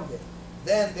found it.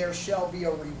 Then there shall be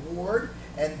a reward,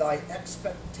 and thy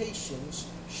expectations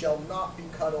shall not be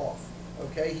cut off.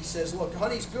 Okay, he says, look,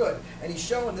 honey's good. And he's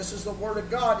showing this is the word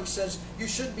of God. He says, you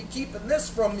shouldn't be keeping this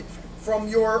from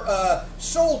your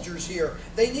soldiers here.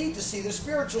 They need to see, the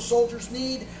spiritual soldiers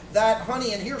need that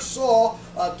honey. And here's Saul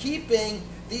keeping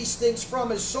these things from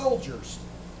his soldiers.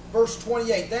 Verse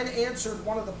 28, then answered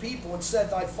one of the people and said,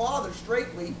 thy father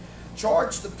straitly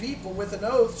charged the people with an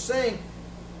oath, saying,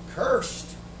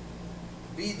 cursed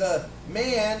be the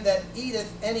man that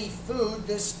eateth any food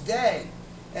this day.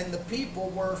 And the people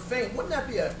were faint. Wouldn't that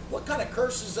be what kind of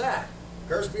curse is that?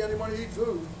 Curse be anyone who eat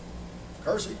food.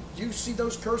 Curse. Do you see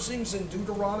those cursings in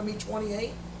Deuteronomy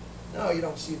 28? No, you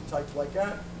don't see the types like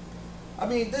that. I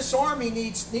mean, this army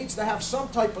needs to have some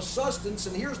type of sustenance,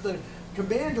 and here's the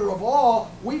commander of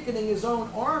all weakening his own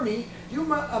army. You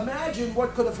imagine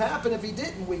what could have happened if he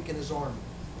didn't weaken his army.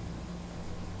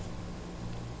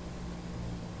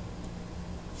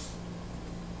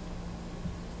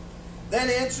 Then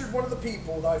answered one of the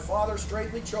people, Thy father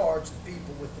straitly charged the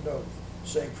people with an oath,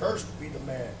 saying, Cursed be the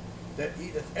man that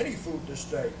eateth any food this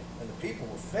day. And the people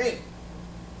were faint.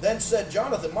 Then said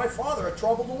Jonathan, My father hath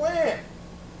troubled the land.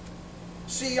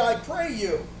 See, I pray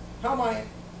you, how my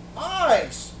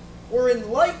eyes were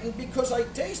enlightened because I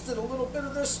tasted a little bit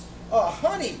of this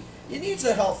honey. It needs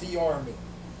a healthy army.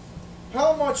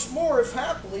 How much more if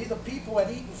happily the people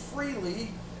had eaten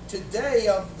freely today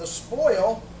of the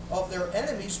spoil of their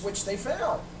enemies which they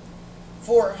found.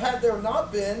 For had there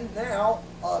not been now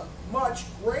a much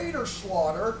greater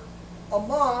slaughter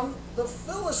among the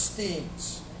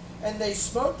Philistines? And they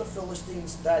smote the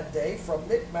Philistines that day from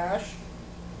Michmash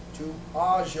to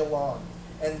Ajalon.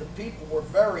 And the people were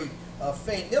very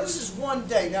faint. Now this is one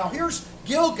day. Now here's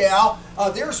Gilgal,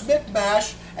 there's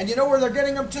Michmash, and you know where they're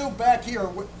getting them to? Back here.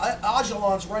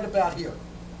 Ajalon's right about here,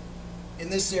 in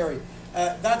this area.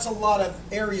 That's a lot of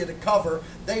area to cover.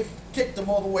 They've kicked them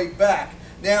all the way back.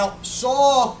 Now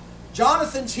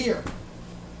Jonathan's here.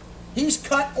 He's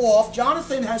cut off.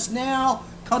 Jonathan has now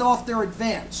cut off their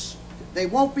advance. They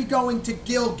won't be going to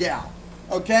Gilgal.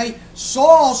 Okay?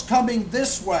 Saul's coming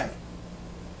this way.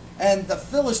 And the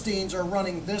Philistines are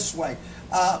running this way.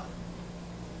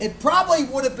 It probably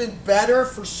would have been better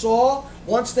for Saul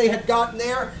once they had gotten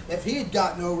there. If he had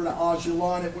gotten over to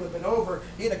Ajalon, it would have been over.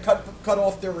 He'd have cut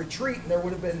off their retreat, and there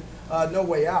would have been no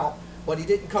way out. But he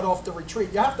didn't cut off the retreat.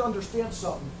 You have to understand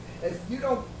something. If you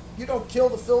don't kill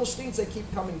the Philistines, they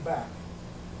keep coming back.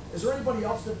 Is there anybody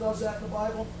else that does that in the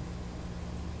Bible?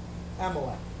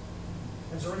 Amalek.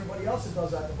 Is there anybody else that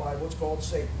does that in the Bible? It's called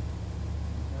Satan.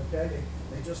 Okay?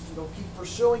 They just keep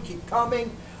pursuing, keep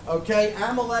coming. Okay?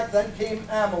 Amalek, then came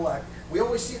Amalek. We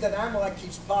always see that Amalek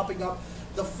keeps popping up.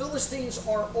 The Philistines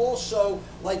are also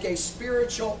like a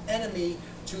spiritual enemy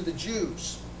to the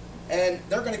Jews. And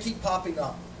they're going to keep popping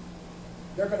up.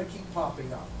 They're going to keep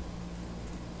popping up.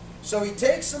 So he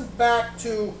takes them back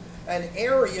to an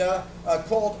area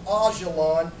called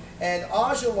Ajalon. And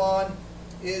Ajalon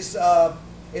is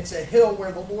it's a hill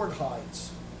where the Lord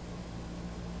hides.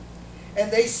 And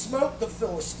they smote the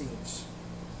Philistines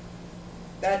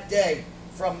that day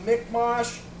from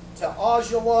Michmash to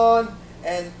Ajalon,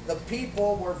 and the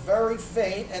people were very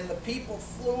faint, and the people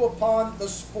flew upon the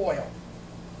spoil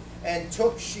and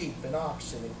took sheep and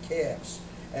oxen and calves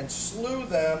and slew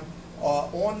them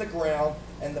on the ground,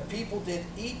 and the people did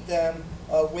eat them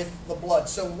with the blood.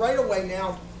 So right away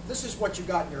now, this is what you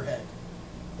got in your head.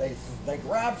 They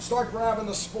start grabbing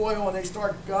the spoil, and they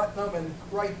start gutting them, and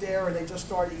right there, and they just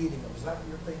started eating them. Is that what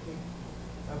you're thinking?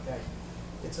 Okay.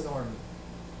 It's an army.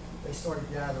 They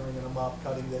started gathering them up,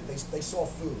 cutting them. They saw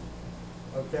food.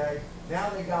 Okay? Now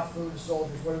they got food, the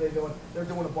soldiers. What are they doing? They're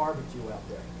doing a barbecue out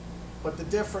there. But the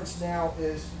difference now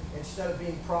is, instead of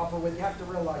being proper with, you have to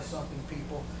realize something,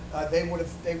 people.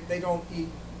 They don't eat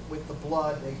with the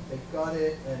blood. They gut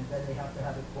it, and then they have to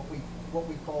have it what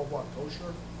we call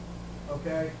kosher.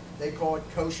 Okay? They call it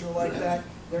kosher like that.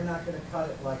 They're not going to cut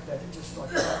it like that. They just start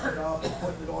cutting it up and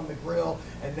putting it on the grill,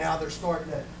 and now they're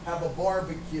starting to have a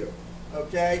barbecue.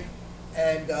 Okay?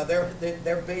 And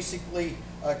they're basically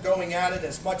going at it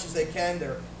as much as they can.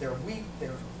 They're weak.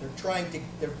 They're trying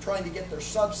to get their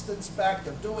substance back.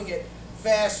 They're doing it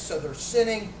fast, so they're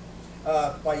sinning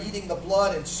by eating the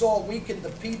blood. And Saul weakened the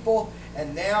people,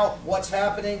 and now what's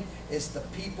happening is the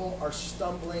people are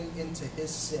stumbling into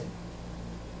his sin.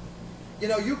 You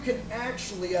know, you can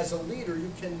actually, as a leader,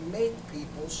 you can make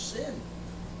people sin,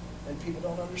 and people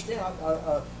don't understand.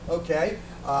 Okay,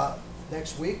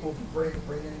 next week we'll be bringing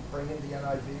the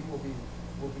NIV.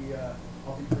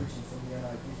 I'll be preaching from the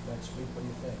NIV next week. What do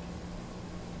you think?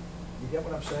 You get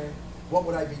what I'm saying? What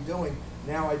would I be doing?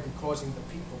 Now I'd be causing the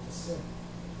people to sin,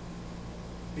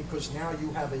 because now you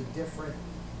have a different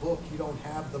book. You don't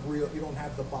have the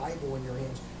Bible in your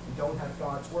hands. You don't have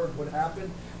God's word. What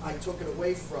happened? I took it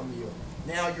away from you.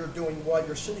 Now you're doing what?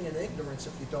 You're sitting in ignorance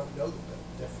if you don't know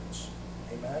the difference.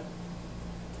 Amen?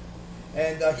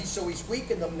 And so he's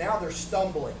weakened them. Now they're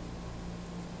stumbling.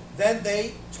 Then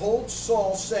they told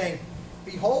Saul, saying,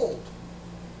 Behold,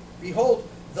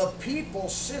 the people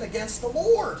sin against the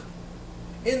Lord,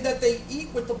 in that they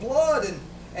eat with the blood.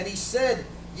 And he said,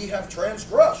 Ye have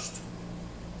transgressed.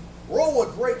 Roll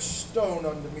a great stone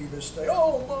unto me this day.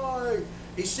 Oh my!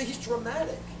 He's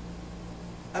dramatic.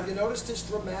 Have you noticed his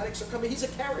dramatics are coming? He's a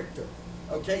character.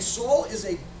 Okay, Saul is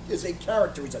a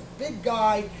character. He's a big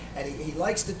guy, and he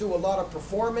likes to do a lot of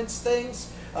performance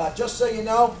things. Just so you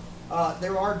know,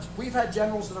 we've had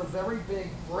generals that are very big,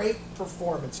 great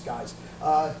performance guys.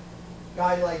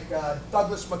 Guy like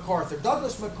Douglas MacArthur.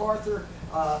 Douglas MacArthur,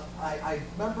 I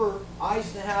remember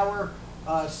Eisenhower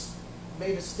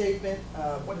made a statement.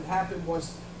 What had happened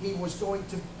was he was going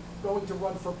to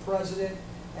run for president,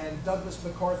 and Douglas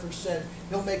MacArthur said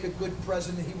he'll make a good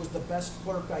president. He was the best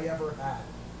clerk I ever had.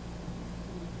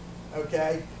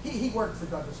 Okay, he worked for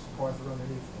Douglas MacArthur underneath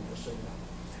him, just so you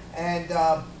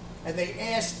know. And they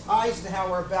asked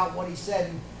Eisenhower about what he said,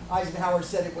 and Eisenhower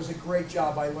said it was a great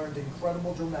job. I learned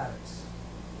incredible dramatics.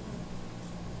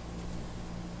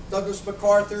 Douglas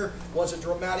MacArthur was a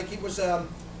dramatic. He was a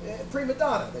prima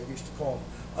donna, they used to call him.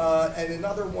 And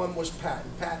another one was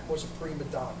Patton. Patton was a prima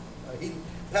donna.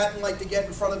 Patton liked to get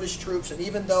in front of his troops, and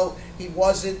even though he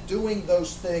wasn't doing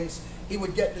those things, he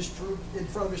would get in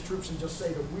front of his troops and just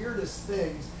say the weirdest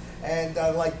things, and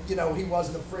he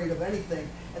wasn't afraid of anything,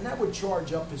 and that would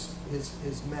charge up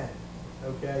his men.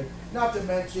 Okay, not to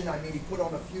mention, I mean, he put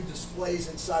on a few displays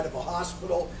inside of a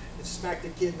hospital and smacked a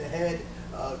kid in the head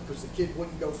because the kid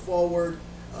wouldn't go forward.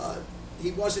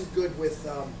 He wasn't good with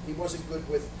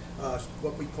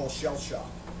what we call shell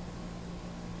shock.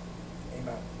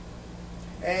 Amen.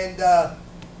 And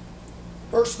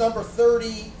verse number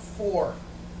 34.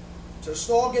 So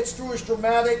Saul gets through his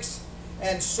dramatics,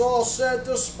 and Saul said,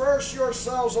 "Disperse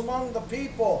yourselves among the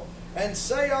people, and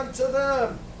say unto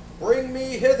them, Bring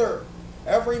me hither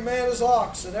every man his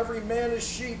ox, and every man his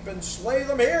sheep, and slay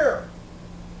them here,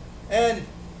 and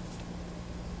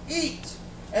eat,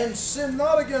 and sin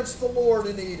not against the Lord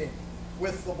in eating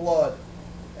with the blood."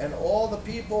 And all the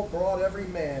people brought every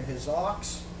man his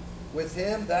ox with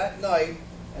him that night,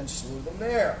 and slew them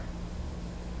there.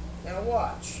 Now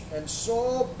watch. And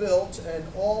Saul built an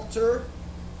altar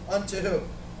unto who?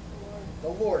 The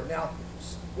Lord. Now,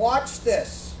 watch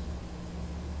this.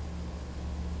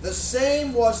 The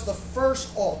same was the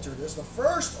first altar. This is the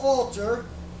first altar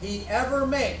he ever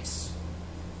makes.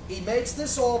 He makes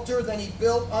this altar, then he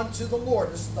built unto the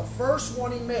Lord. This is the first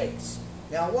one he makes.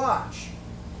 Now watch.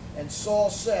 And Saul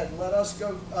said, let us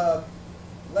go,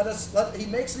 he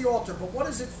makes the altar, but what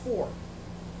is it for?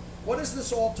 What is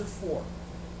this altar for?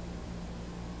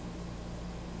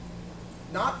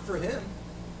 Not for him.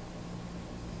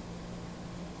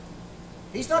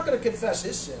 He's not going to confess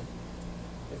his sin,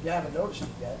 if you haven't noticed it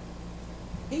yet.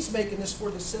 He's making this for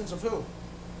the sins of who?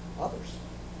 Others.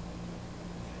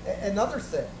 Another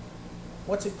thing,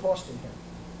 what's it costing him?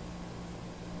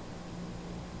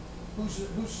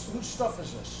 Whose stuff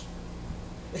is this?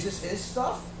 Is this his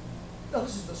stuff? No,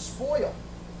 this is the spoil.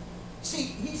 See,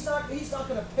 he's not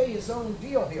going to pay his own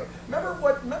deal here. Remember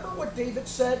what David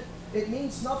said? It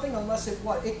means nothing unless it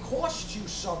what? It costs you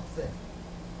something.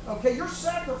 Okay, your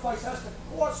sacrifice has to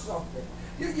cost something.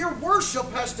 Your worship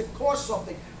has to cost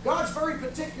something. God's very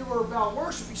particular about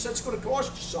worship. He said it's going to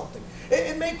cost you something.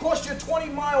 It may cost you a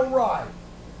 20-mile ride.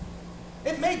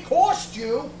 It may cost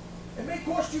you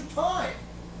time.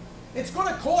 It's going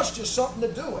to cost you something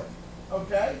to do it.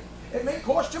 Okay? It may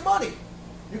cost you money.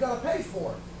 You got to pay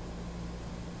for it.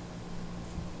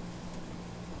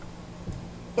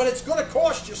 But it's going to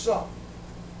cost you something.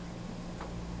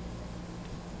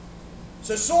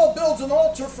 So Saul builds an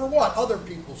altar for what? Other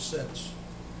people's sins.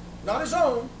 Not his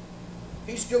own.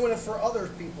 He's doing it for other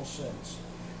people's sins.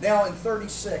 Now in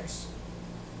 36.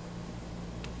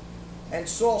 And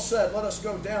Saul said, let us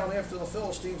go down after the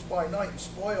Philistines by night and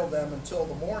spoil them until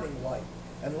the morning light.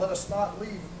 And let us not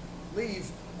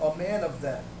leave a man of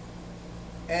them.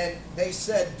 And they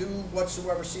said, do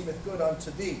whatsoever seemeth good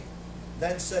unto thee.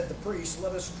 Then said the priest,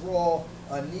 let us draw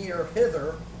near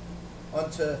hither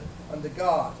unto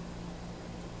God.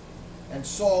 And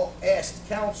Saul asked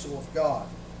counsel of God,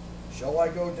 shall I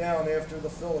go down after the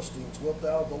Philistines? Wilt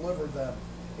thou deliver them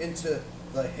into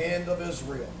the hand of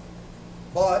Israel?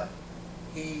 But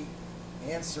he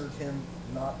answered him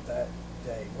not that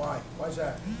day. Why? Why is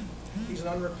that? He's an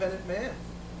unrepentant man.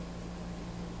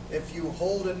 If you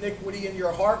hold iniquity in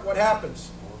your heart, what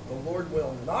happens? The Lord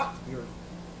will not hear you.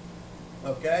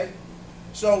 Okay?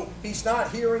 So he's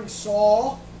not hearing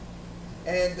Saul,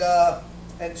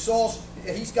 and Saul's,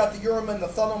 he's got the Urim and the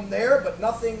Thummim there, but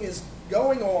nothing is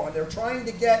going on. They're trying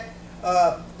to get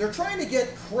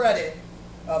credit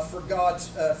for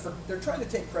God's. They're trying to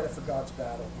take credit for God's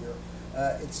battle here.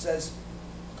 It says,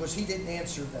 because he didn't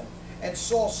answer them. And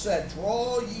Saul said,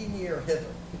 draw ye near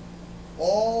hither,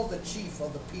 all the chief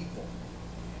of the people,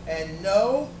 and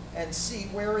know and see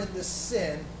wherein this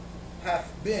sin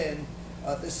hath been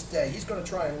this day. He's going to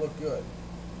try and look good.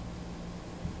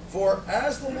 For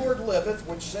as the Lord liveth,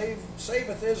 which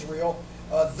saveth Israel,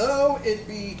 though it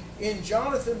be in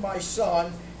Jonathan my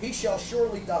son, he shall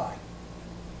surely die.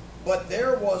 But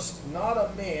there was not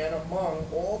a man among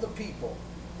all the people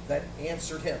that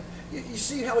answered him. You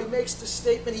see how he makes the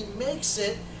statement? He makes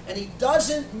it, and he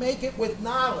doesn't make it with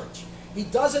knowledge. He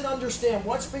doesn't understand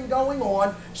what's been going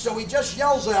on, so he just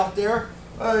yells out there,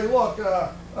 hey, look,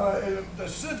 the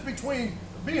sins between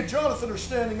me and Jonathan are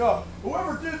standing up.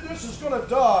 Whoever did this is going to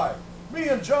die. Me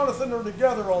and Jonathan are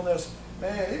together on this.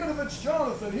 Man, even if it's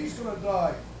Jonathan, he's going to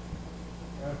die.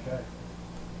 Okay.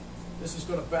 This is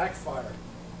going to backfire.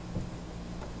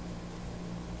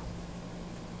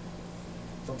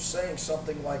 From saying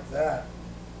something like that.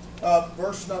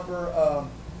 Verse number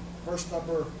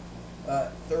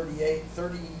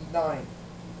 39.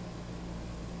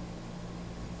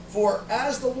 For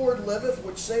as the Lord liveth,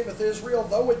 which saveth Israel,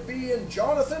 though it be in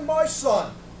Jonathan my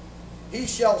son, he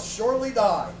shall surely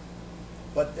die.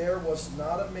 But there was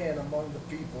not a man among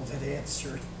the people that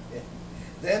answered him.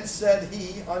 Then said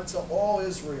he unto all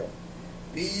Israel,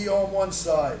 be ye on one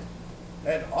side,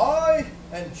 and I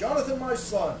and Jonathan my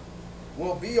son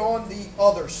will be on the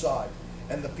other side.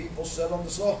 And the people said unto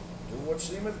Saul, do what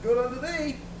seemeth good unto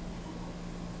thee.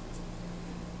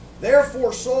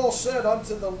 Therefore Saul said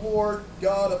unto the Lord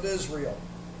God of Israel,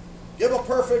 give a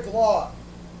perfect lot.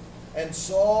 And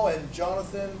Saul and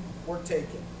Jonathan were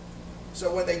taken.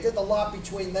 So when they did the lot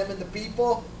between them and the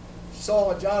people,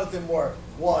 Saul and Jonathan were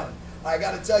one. I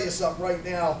got to tell you something right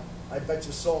now. I bet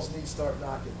you Saul's knees start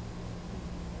knocking.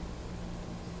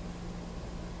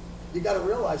 You got to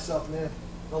realize something, man.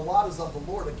 The lot is of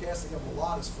the Lord. The casting of the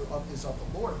lot is of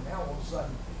the Lord. And now all of a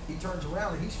sudden, he turns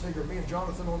around and he's figuring me and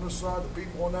Jonathan on this side, the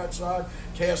people on that side,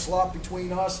 cast lot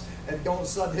between us, and all of a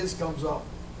sudden his comes up.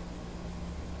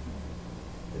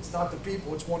 It's not the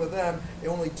people, it's one of them. And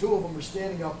only two of them are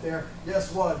standing up there.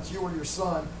 Guess what? It's you or your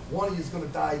son. One of you is going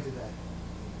to die today.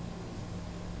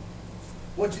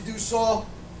 What'd you do, Saul?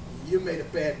 You made a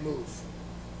bad move.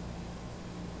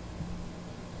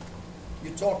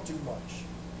 You talk too much.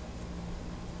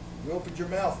 You opened your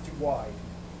mouth too wide.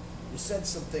 You said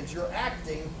some things. Your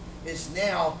acting is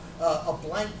now a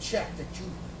blank check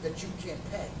that you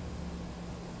can't pay.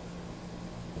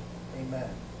 Amen.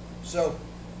 So,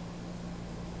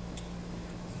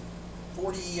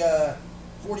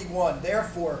 41.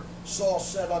 Therefore Saul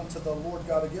said unto the Lord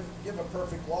God, give a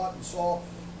perfect lot, and Saul,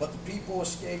 but the people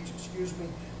escaped.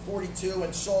 42.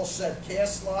 And Saul said,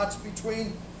 cast lots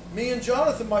between me and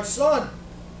Jonathan, my son.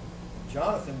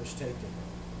 Jonathan was taken.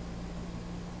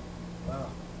 Wow.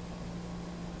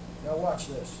 Now watch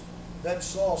this. Then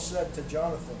Saul said to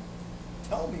Jonathan,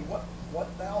 tell me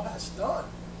what thou hast done.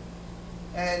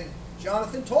 And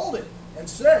Jonathan told him and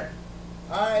said,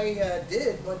 I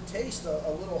did but taste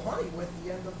a little honey with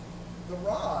the end of the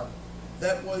rod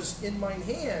that was in mine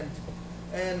hand,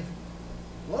 and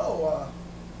lo,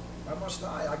 I must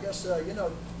die. I guess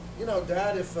you know,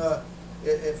 Dad,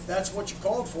 if that's what you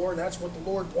called for and that's what the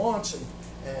Lord wants,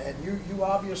 and you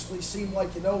obviously seem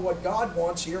like you know what God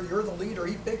wants here. You're the leader.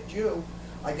 He picked you.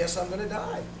 I guess I'm going to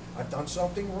die. I've done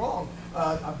something wrong.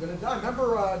 I'm going to die.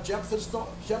 Remember Jephthah's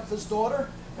daughter?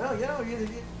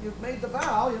 You've made the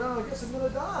vow. I guess I'm going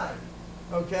to die.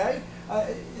 Okay,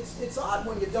 it's odd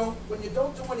when you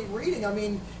don't do any reading. I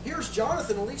mean, here's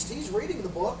Jonathan. At least he's reading the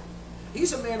book.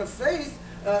 He's a man of faith.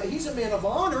 He's a man of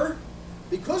honor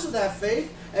because of that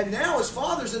faith. And now his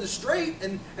father's in a strait,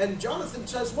 and Jonathan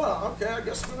says, "Well, okay, I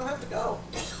guess I'm going to have to go.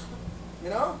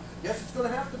 Guess it's going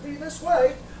to have to be this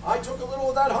way. I took a little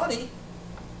of that honey."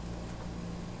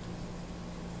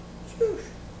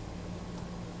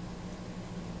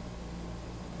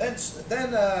 And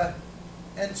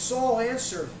Saul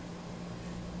answered,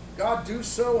 God do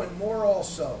so and more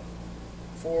also,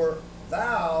 for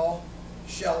thou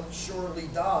shalt surely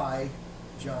die,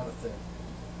 Jonathan.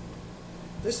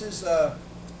 This is,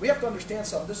 we have to understand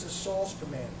something. This is Saul's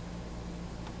command.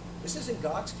 This isn't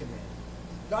God's command.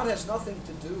 God has nothing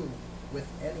to do with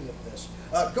any of this.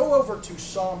 Go over to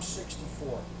Psalm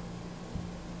 64.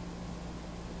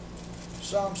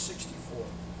 Psalm 64.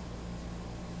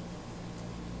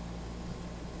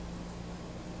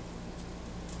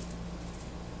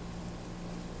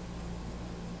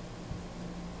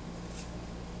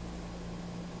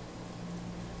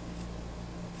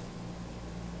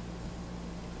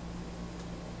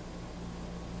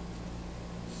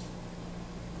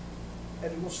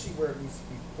 And we'll see where it needs to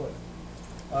be put.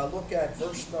 Look at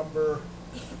verse number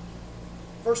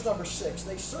 6.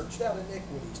 They searched out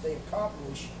iniquities. They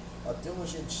accomplish a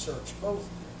diligent search. Both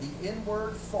the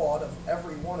inward thought of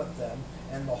every one of them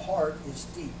and the heart is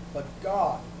deep. But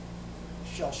God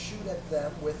shall shoot at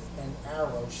them with an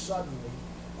arrow. Suddenly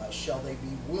shall they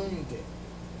be wounded.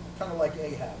 Kind of like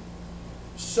Ahab.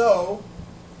 So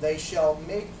they shall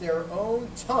make their own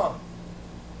tongue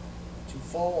to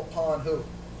fall upon who?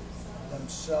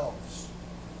 Themselves.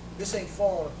 This ain't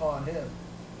falling upon him.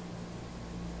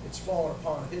 It's falling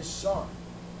upon his son.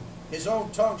 his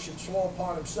own tongue should swear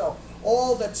upon himself.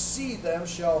 All that see them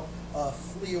shall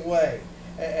flee away.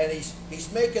 And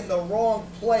he's making the wrong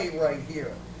play right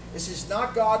here. This is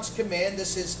not God's command.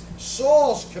 This is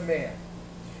Saul's command.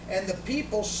 And the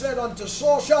people said unto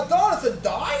Saul, shall Jonathan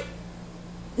die,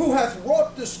 who hath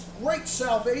wrought this great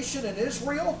salvation in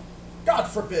Israel? God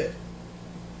forbid.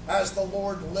 As the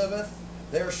Lord liveth,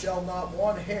 there shall not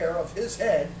one hair of his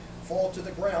head fall to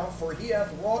the ground, for he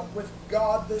hath wrought with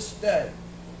God this day.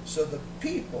 So the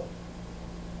people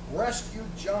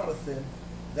rescued Jonathan,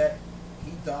 that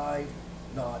he died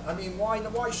not. I mean,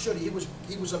 why should he?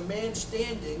 He was a man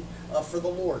standing for the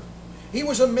Lord. He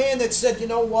was a man that said, you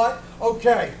know what?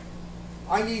 Okay,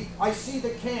 I see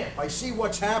the camp. I see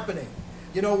what's happening.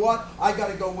 You know what? I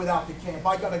got to go without the camp.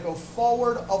 I got to go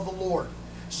forward of the Lord.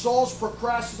 Saul's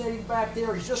procrastinating back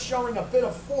there. He's just showing a bit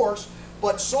of force,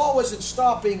 but Saul isn't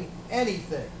stopping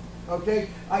anything. Okay?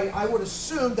 I would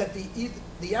assume that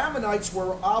the Ammonites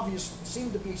were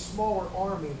seemed to be a smaller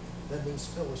army than these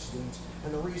Philistines.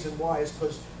 And the reason why is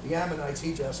because the Ammonites,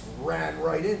 he just ran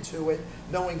right into it,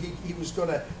 knowing he was going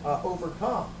to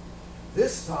overcome.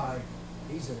 This time,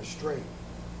 he's in a strait.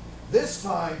 This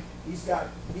time, he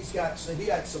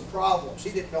had some problems.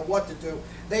 He didn't know what to do.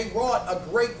 They wrought a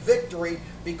great victory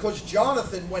because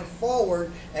Jonathan went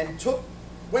forward and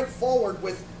went forward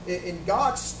in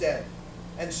God's stead,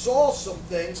 and saw some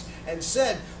things and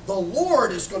said, the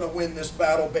Lord is going to win this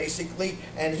battle, basically.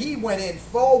 And he went in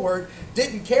forward,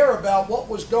 didn't care about what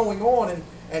was going on,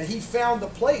 and he found a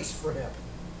place for him.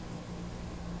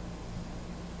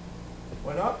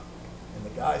 Went up, and the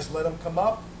guys let him come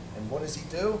up. And what does he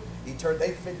do?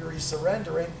 They figure he's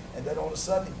surrendering, and then all of a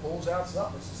sudden he pulls out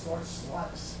something and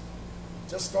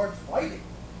just starts fighting.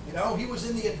 You know, he was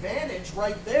in the advantage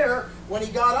right there when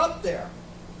he got up there.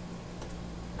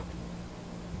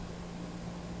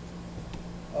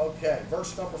 Okay,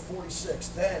 verse number 46.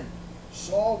 Then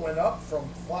Saul went up from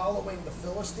following the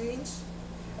Philistines,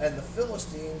 and the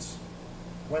Philistines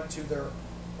went to their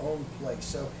own place.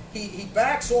 So he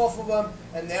backs off of them,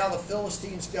 and now the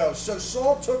Philistines go. So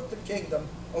Saul took the kingdom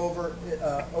over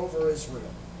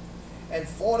Israel and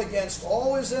fought against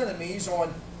all his enemies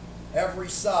on every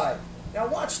side. Now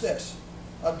watch this.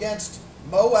 Against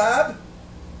Moab,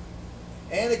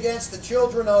 and against the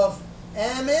children of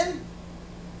Ammon,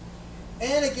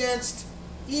 and against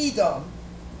Edom,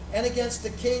 and against the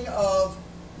king of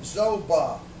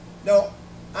Zobah. Now,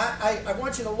 I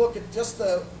want you to look at just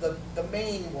the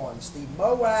main ones, the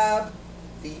Moab,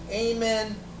 the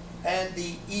Ammon, and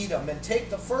the Edom, and take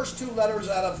the first two letters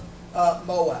out of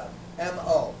Moab,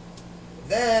 M-O.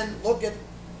 Then look at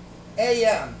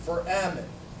A-M for Ammon.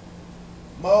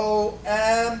 Moam,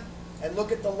 and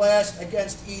look at the last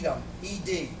against Edom,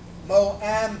 E-D.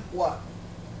 Moam what?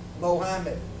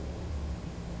 Mohammed.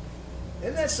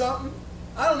 Isn't that something?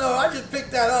 I don't know, I just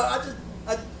picked that up.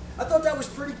 I thought that was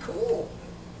pretty cool.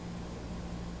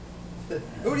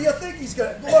 Who do you think he's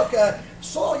going to... Look,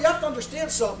 Saul, you have to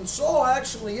understand something. Saul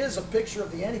actually is a picture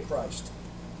of the Antichrist.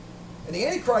 And the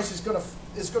Antichrist is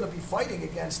going to be fighting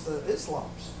against the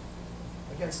Islams.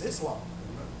 Against Islam.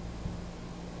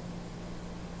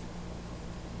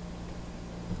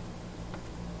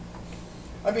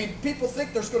 I mean, people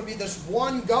think there's going to be this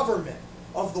one government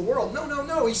of the world. No, no,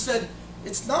 no. He said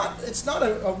it's not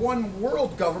a one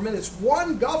world government. It's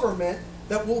one government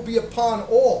that will be upon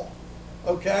all.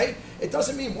 Okay? It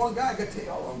doesn't mean one guy could take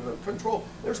all under control.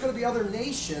 There's going to be other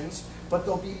nations, but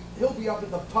he'll be up at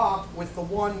the top with the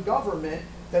one government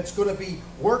that's going to be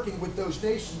working with those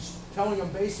nations, telling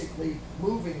them basically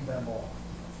moving them all.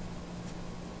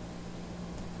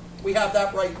 We have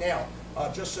that right now.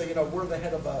 Just so you know, we're the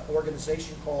head of an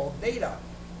organization called NATO.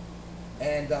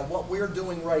 And what we're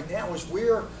doing right now is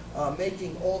we're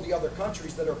making all the other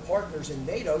countries that are partners in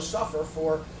NATO suffer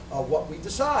for what we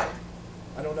decide.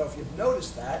 I don't know if you've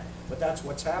noticed that, but that's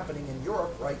what's happening in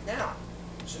Europe right now.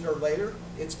 Sooner or later,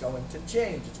 it's going to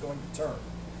change. It's going to turn.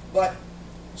 But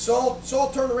Saul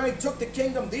turned around, he took the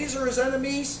kingdom. These are his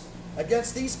enemies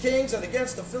against these kings and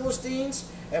against the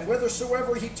Philistines. And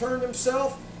whithersoever he turned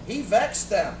himself, he vexed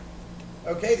them.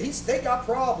 Okay, they got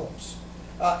problems.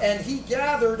 And he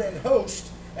gathered an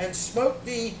host and smote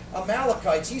the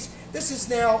Amalekites. This is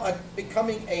now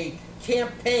becoming a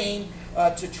campaign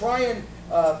to try and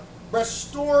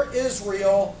restore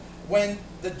Israel when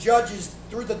the judges,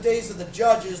 through the days of the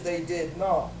judges, they did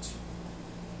not.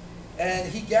 And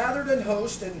he gathered an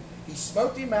host, and he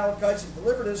smote the Amalekites and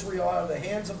delivered Israel out of the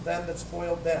hands of them that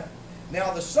spoiled them.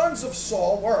 Now the sons of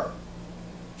Saul were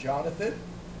Jonathan,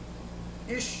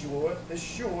 Ishua,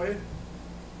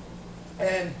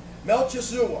 and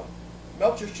Melchishua,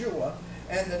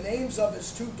 And the names of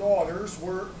his 2 daughters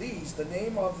were these. The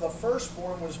name of the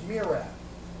firstborn was Merab,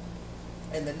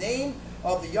 and the name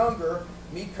of the younger,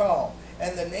 Michal.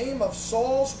 And the name of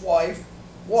Saul's wife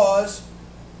was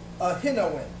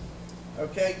Ahinoam.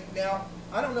 Okay, now,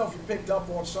 I don't know if you picked up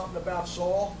on something about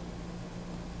Saul,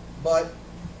 but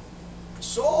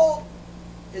Saul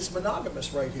is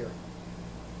monogamous right here.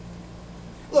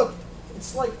 Look,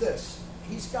 it's like this.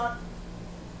 You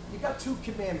got 2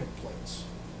 commandment plates.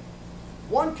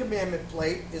 One commandment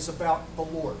plate is about the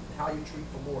Lord, how you treat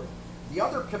the Lord. The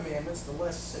other commandments, the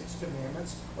last 6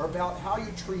 commandments, are about how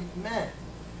you treat men.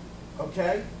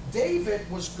 Okay? David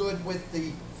was good with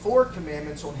the 4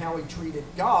 commandments on how he treated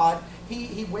God.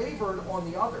 He wavered on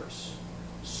the others.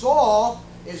 Saul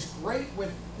is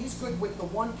he's good with the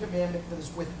 1 commandment that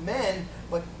is with men,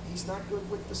 but he's not good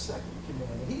with the 2nd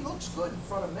commandment. He looks good in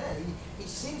front of men. He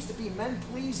seems to be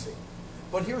men-pleasing.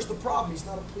 But here's the problem. He's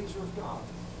not a pleaser of God,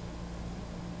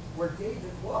 where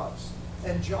David was.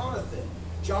 And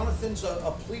Jonathan's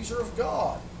a pleaser of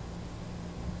God.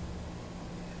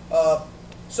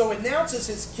 So it announces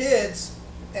his kids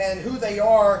and who they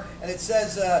are, and it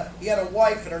says he had a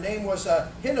wife, and her name was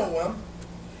Ahinoam,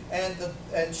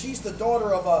 and she's the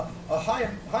daughter of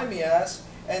Ahimaaz,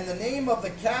 and the name of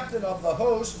the captain of the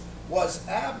host was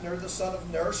Abner, the son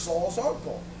of Ner, Saul's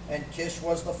uncle. And Kish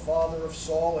was the father of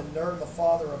Saul, and Ner, the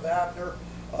father of Abner,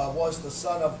 was the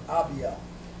son of Abiel.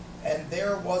 And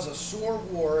there was a sore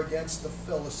war against the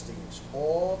Philistines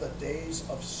all the days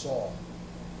of Saul.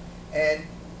 And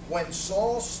when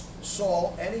Saul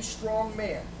saw any strong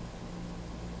man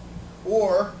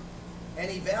or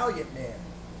any valiant man,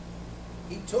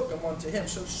 he took him unto him.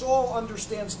 So Saul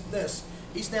understands this.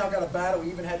 He's now got a battle. He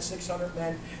even had 600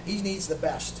 men. He needs the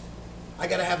best. I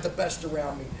got to have the best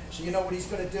around me. So you know what he's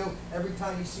going to do? Every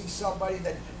time he sees somebody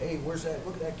that, hey, where's that?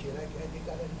 Look at that kid. You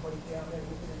got anybody down there?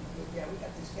 Yeah, we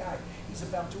got this guy. He's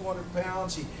about 200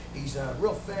 pounds. He's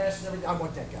real fast and everything. I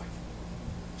want that guy.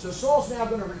 So Saul's now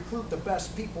going to recruit the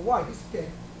best people. Why? He's the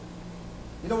king.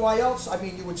 You know why else? I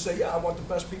mean, you would say, yeah, I want the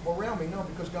best people around me. No,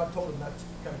 because God told him that's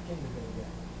the kind of king you're going to get.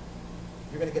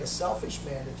 You're going to get a selfish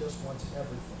man that just wants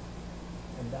everything.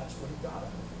 And that's what he got out of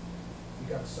it. You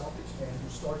got a selfish man who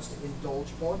starts to indulge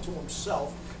more into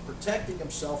himself, protecting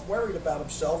himself, worried about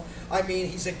himself. I mean,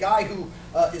 he's a guy who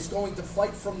is going to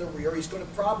fight from the rear. He's going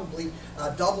to probably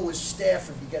double his staff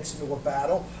if he gets into a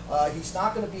battle. He's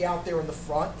not going to be out there in the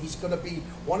front. He's going to be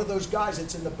one of those guys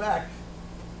that's in the back.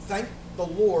 Thank the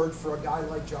Lord for a guy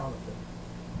like Jonathan,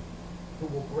 who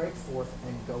will break forth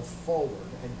and go forward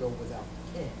and go without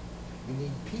the king. You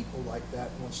need people like that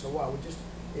once in a while.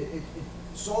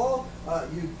 Saul,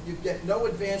 you get no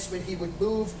advancement. He would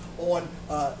move on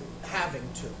having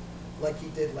to, like he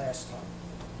did last time.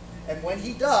 And when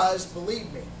he does,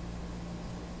 believe me,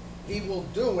 he will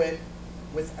do it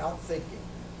without thinking.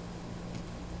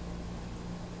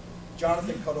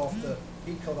 Jonathan cut off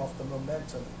the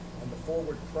momentum and the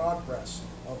forward progress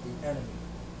of the enemy.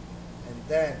 And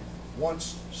then,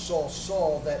 once Saul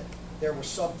saw that there was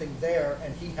something there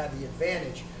and he had the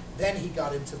advantage, then he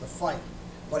got into the fight.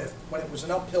 But when it was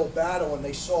an uphill battle and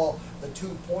they saw the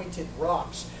 2 pointed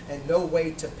rocks and no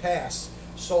way to pass,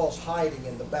 Saul's hiding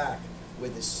in the back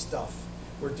with his stuff.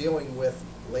 We're dealing with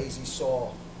lazy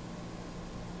Saul,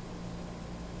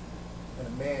 and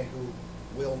a man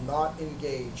who will not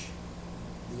engage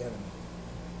the enemy.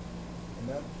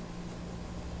 Amen?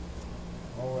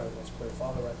 All right, let's pray.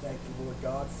 Father, I thank you, Lord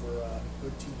God, for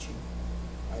good teaching.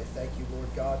 I thank you, Lord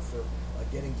God, for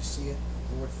getting to see it,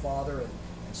 Lord Father, and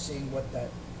seeing what that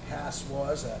past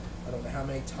was. I don't know how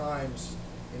many times,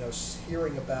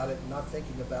 hearing about it and not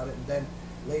thinking about it. And then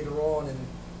later on in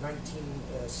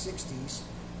 1960s,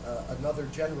 another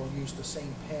general used the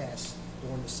same pass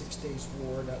during the 6 Days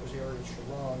War, and that was Ariel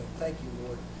Sharon. And thank you,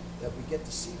 Lord, that we get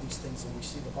to see these things and we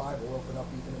see the Bible open up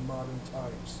even in modern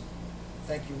times.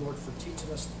 Thank you, Lord, for teaching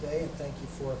us today, and thank you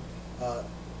for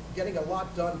getting a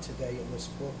lot done today in this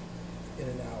book in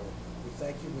an hour. We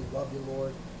thank you. We love you,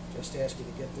 Lord. Just ask you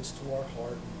to get this to our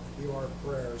heart and hear our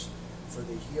prayers for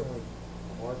the healing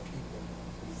of our people.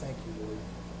 We thank you, Lord.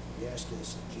 We ask you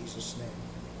this in Jesus'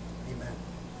 name. Amen.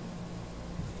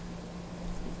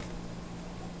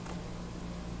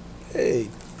 Hey,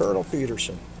 Colonel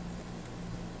Peterson.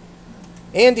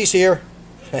 Andy's here.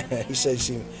 He says,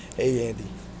 hey, Andy.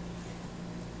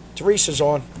 Teresa's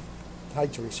on. Hi,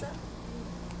 Teresa.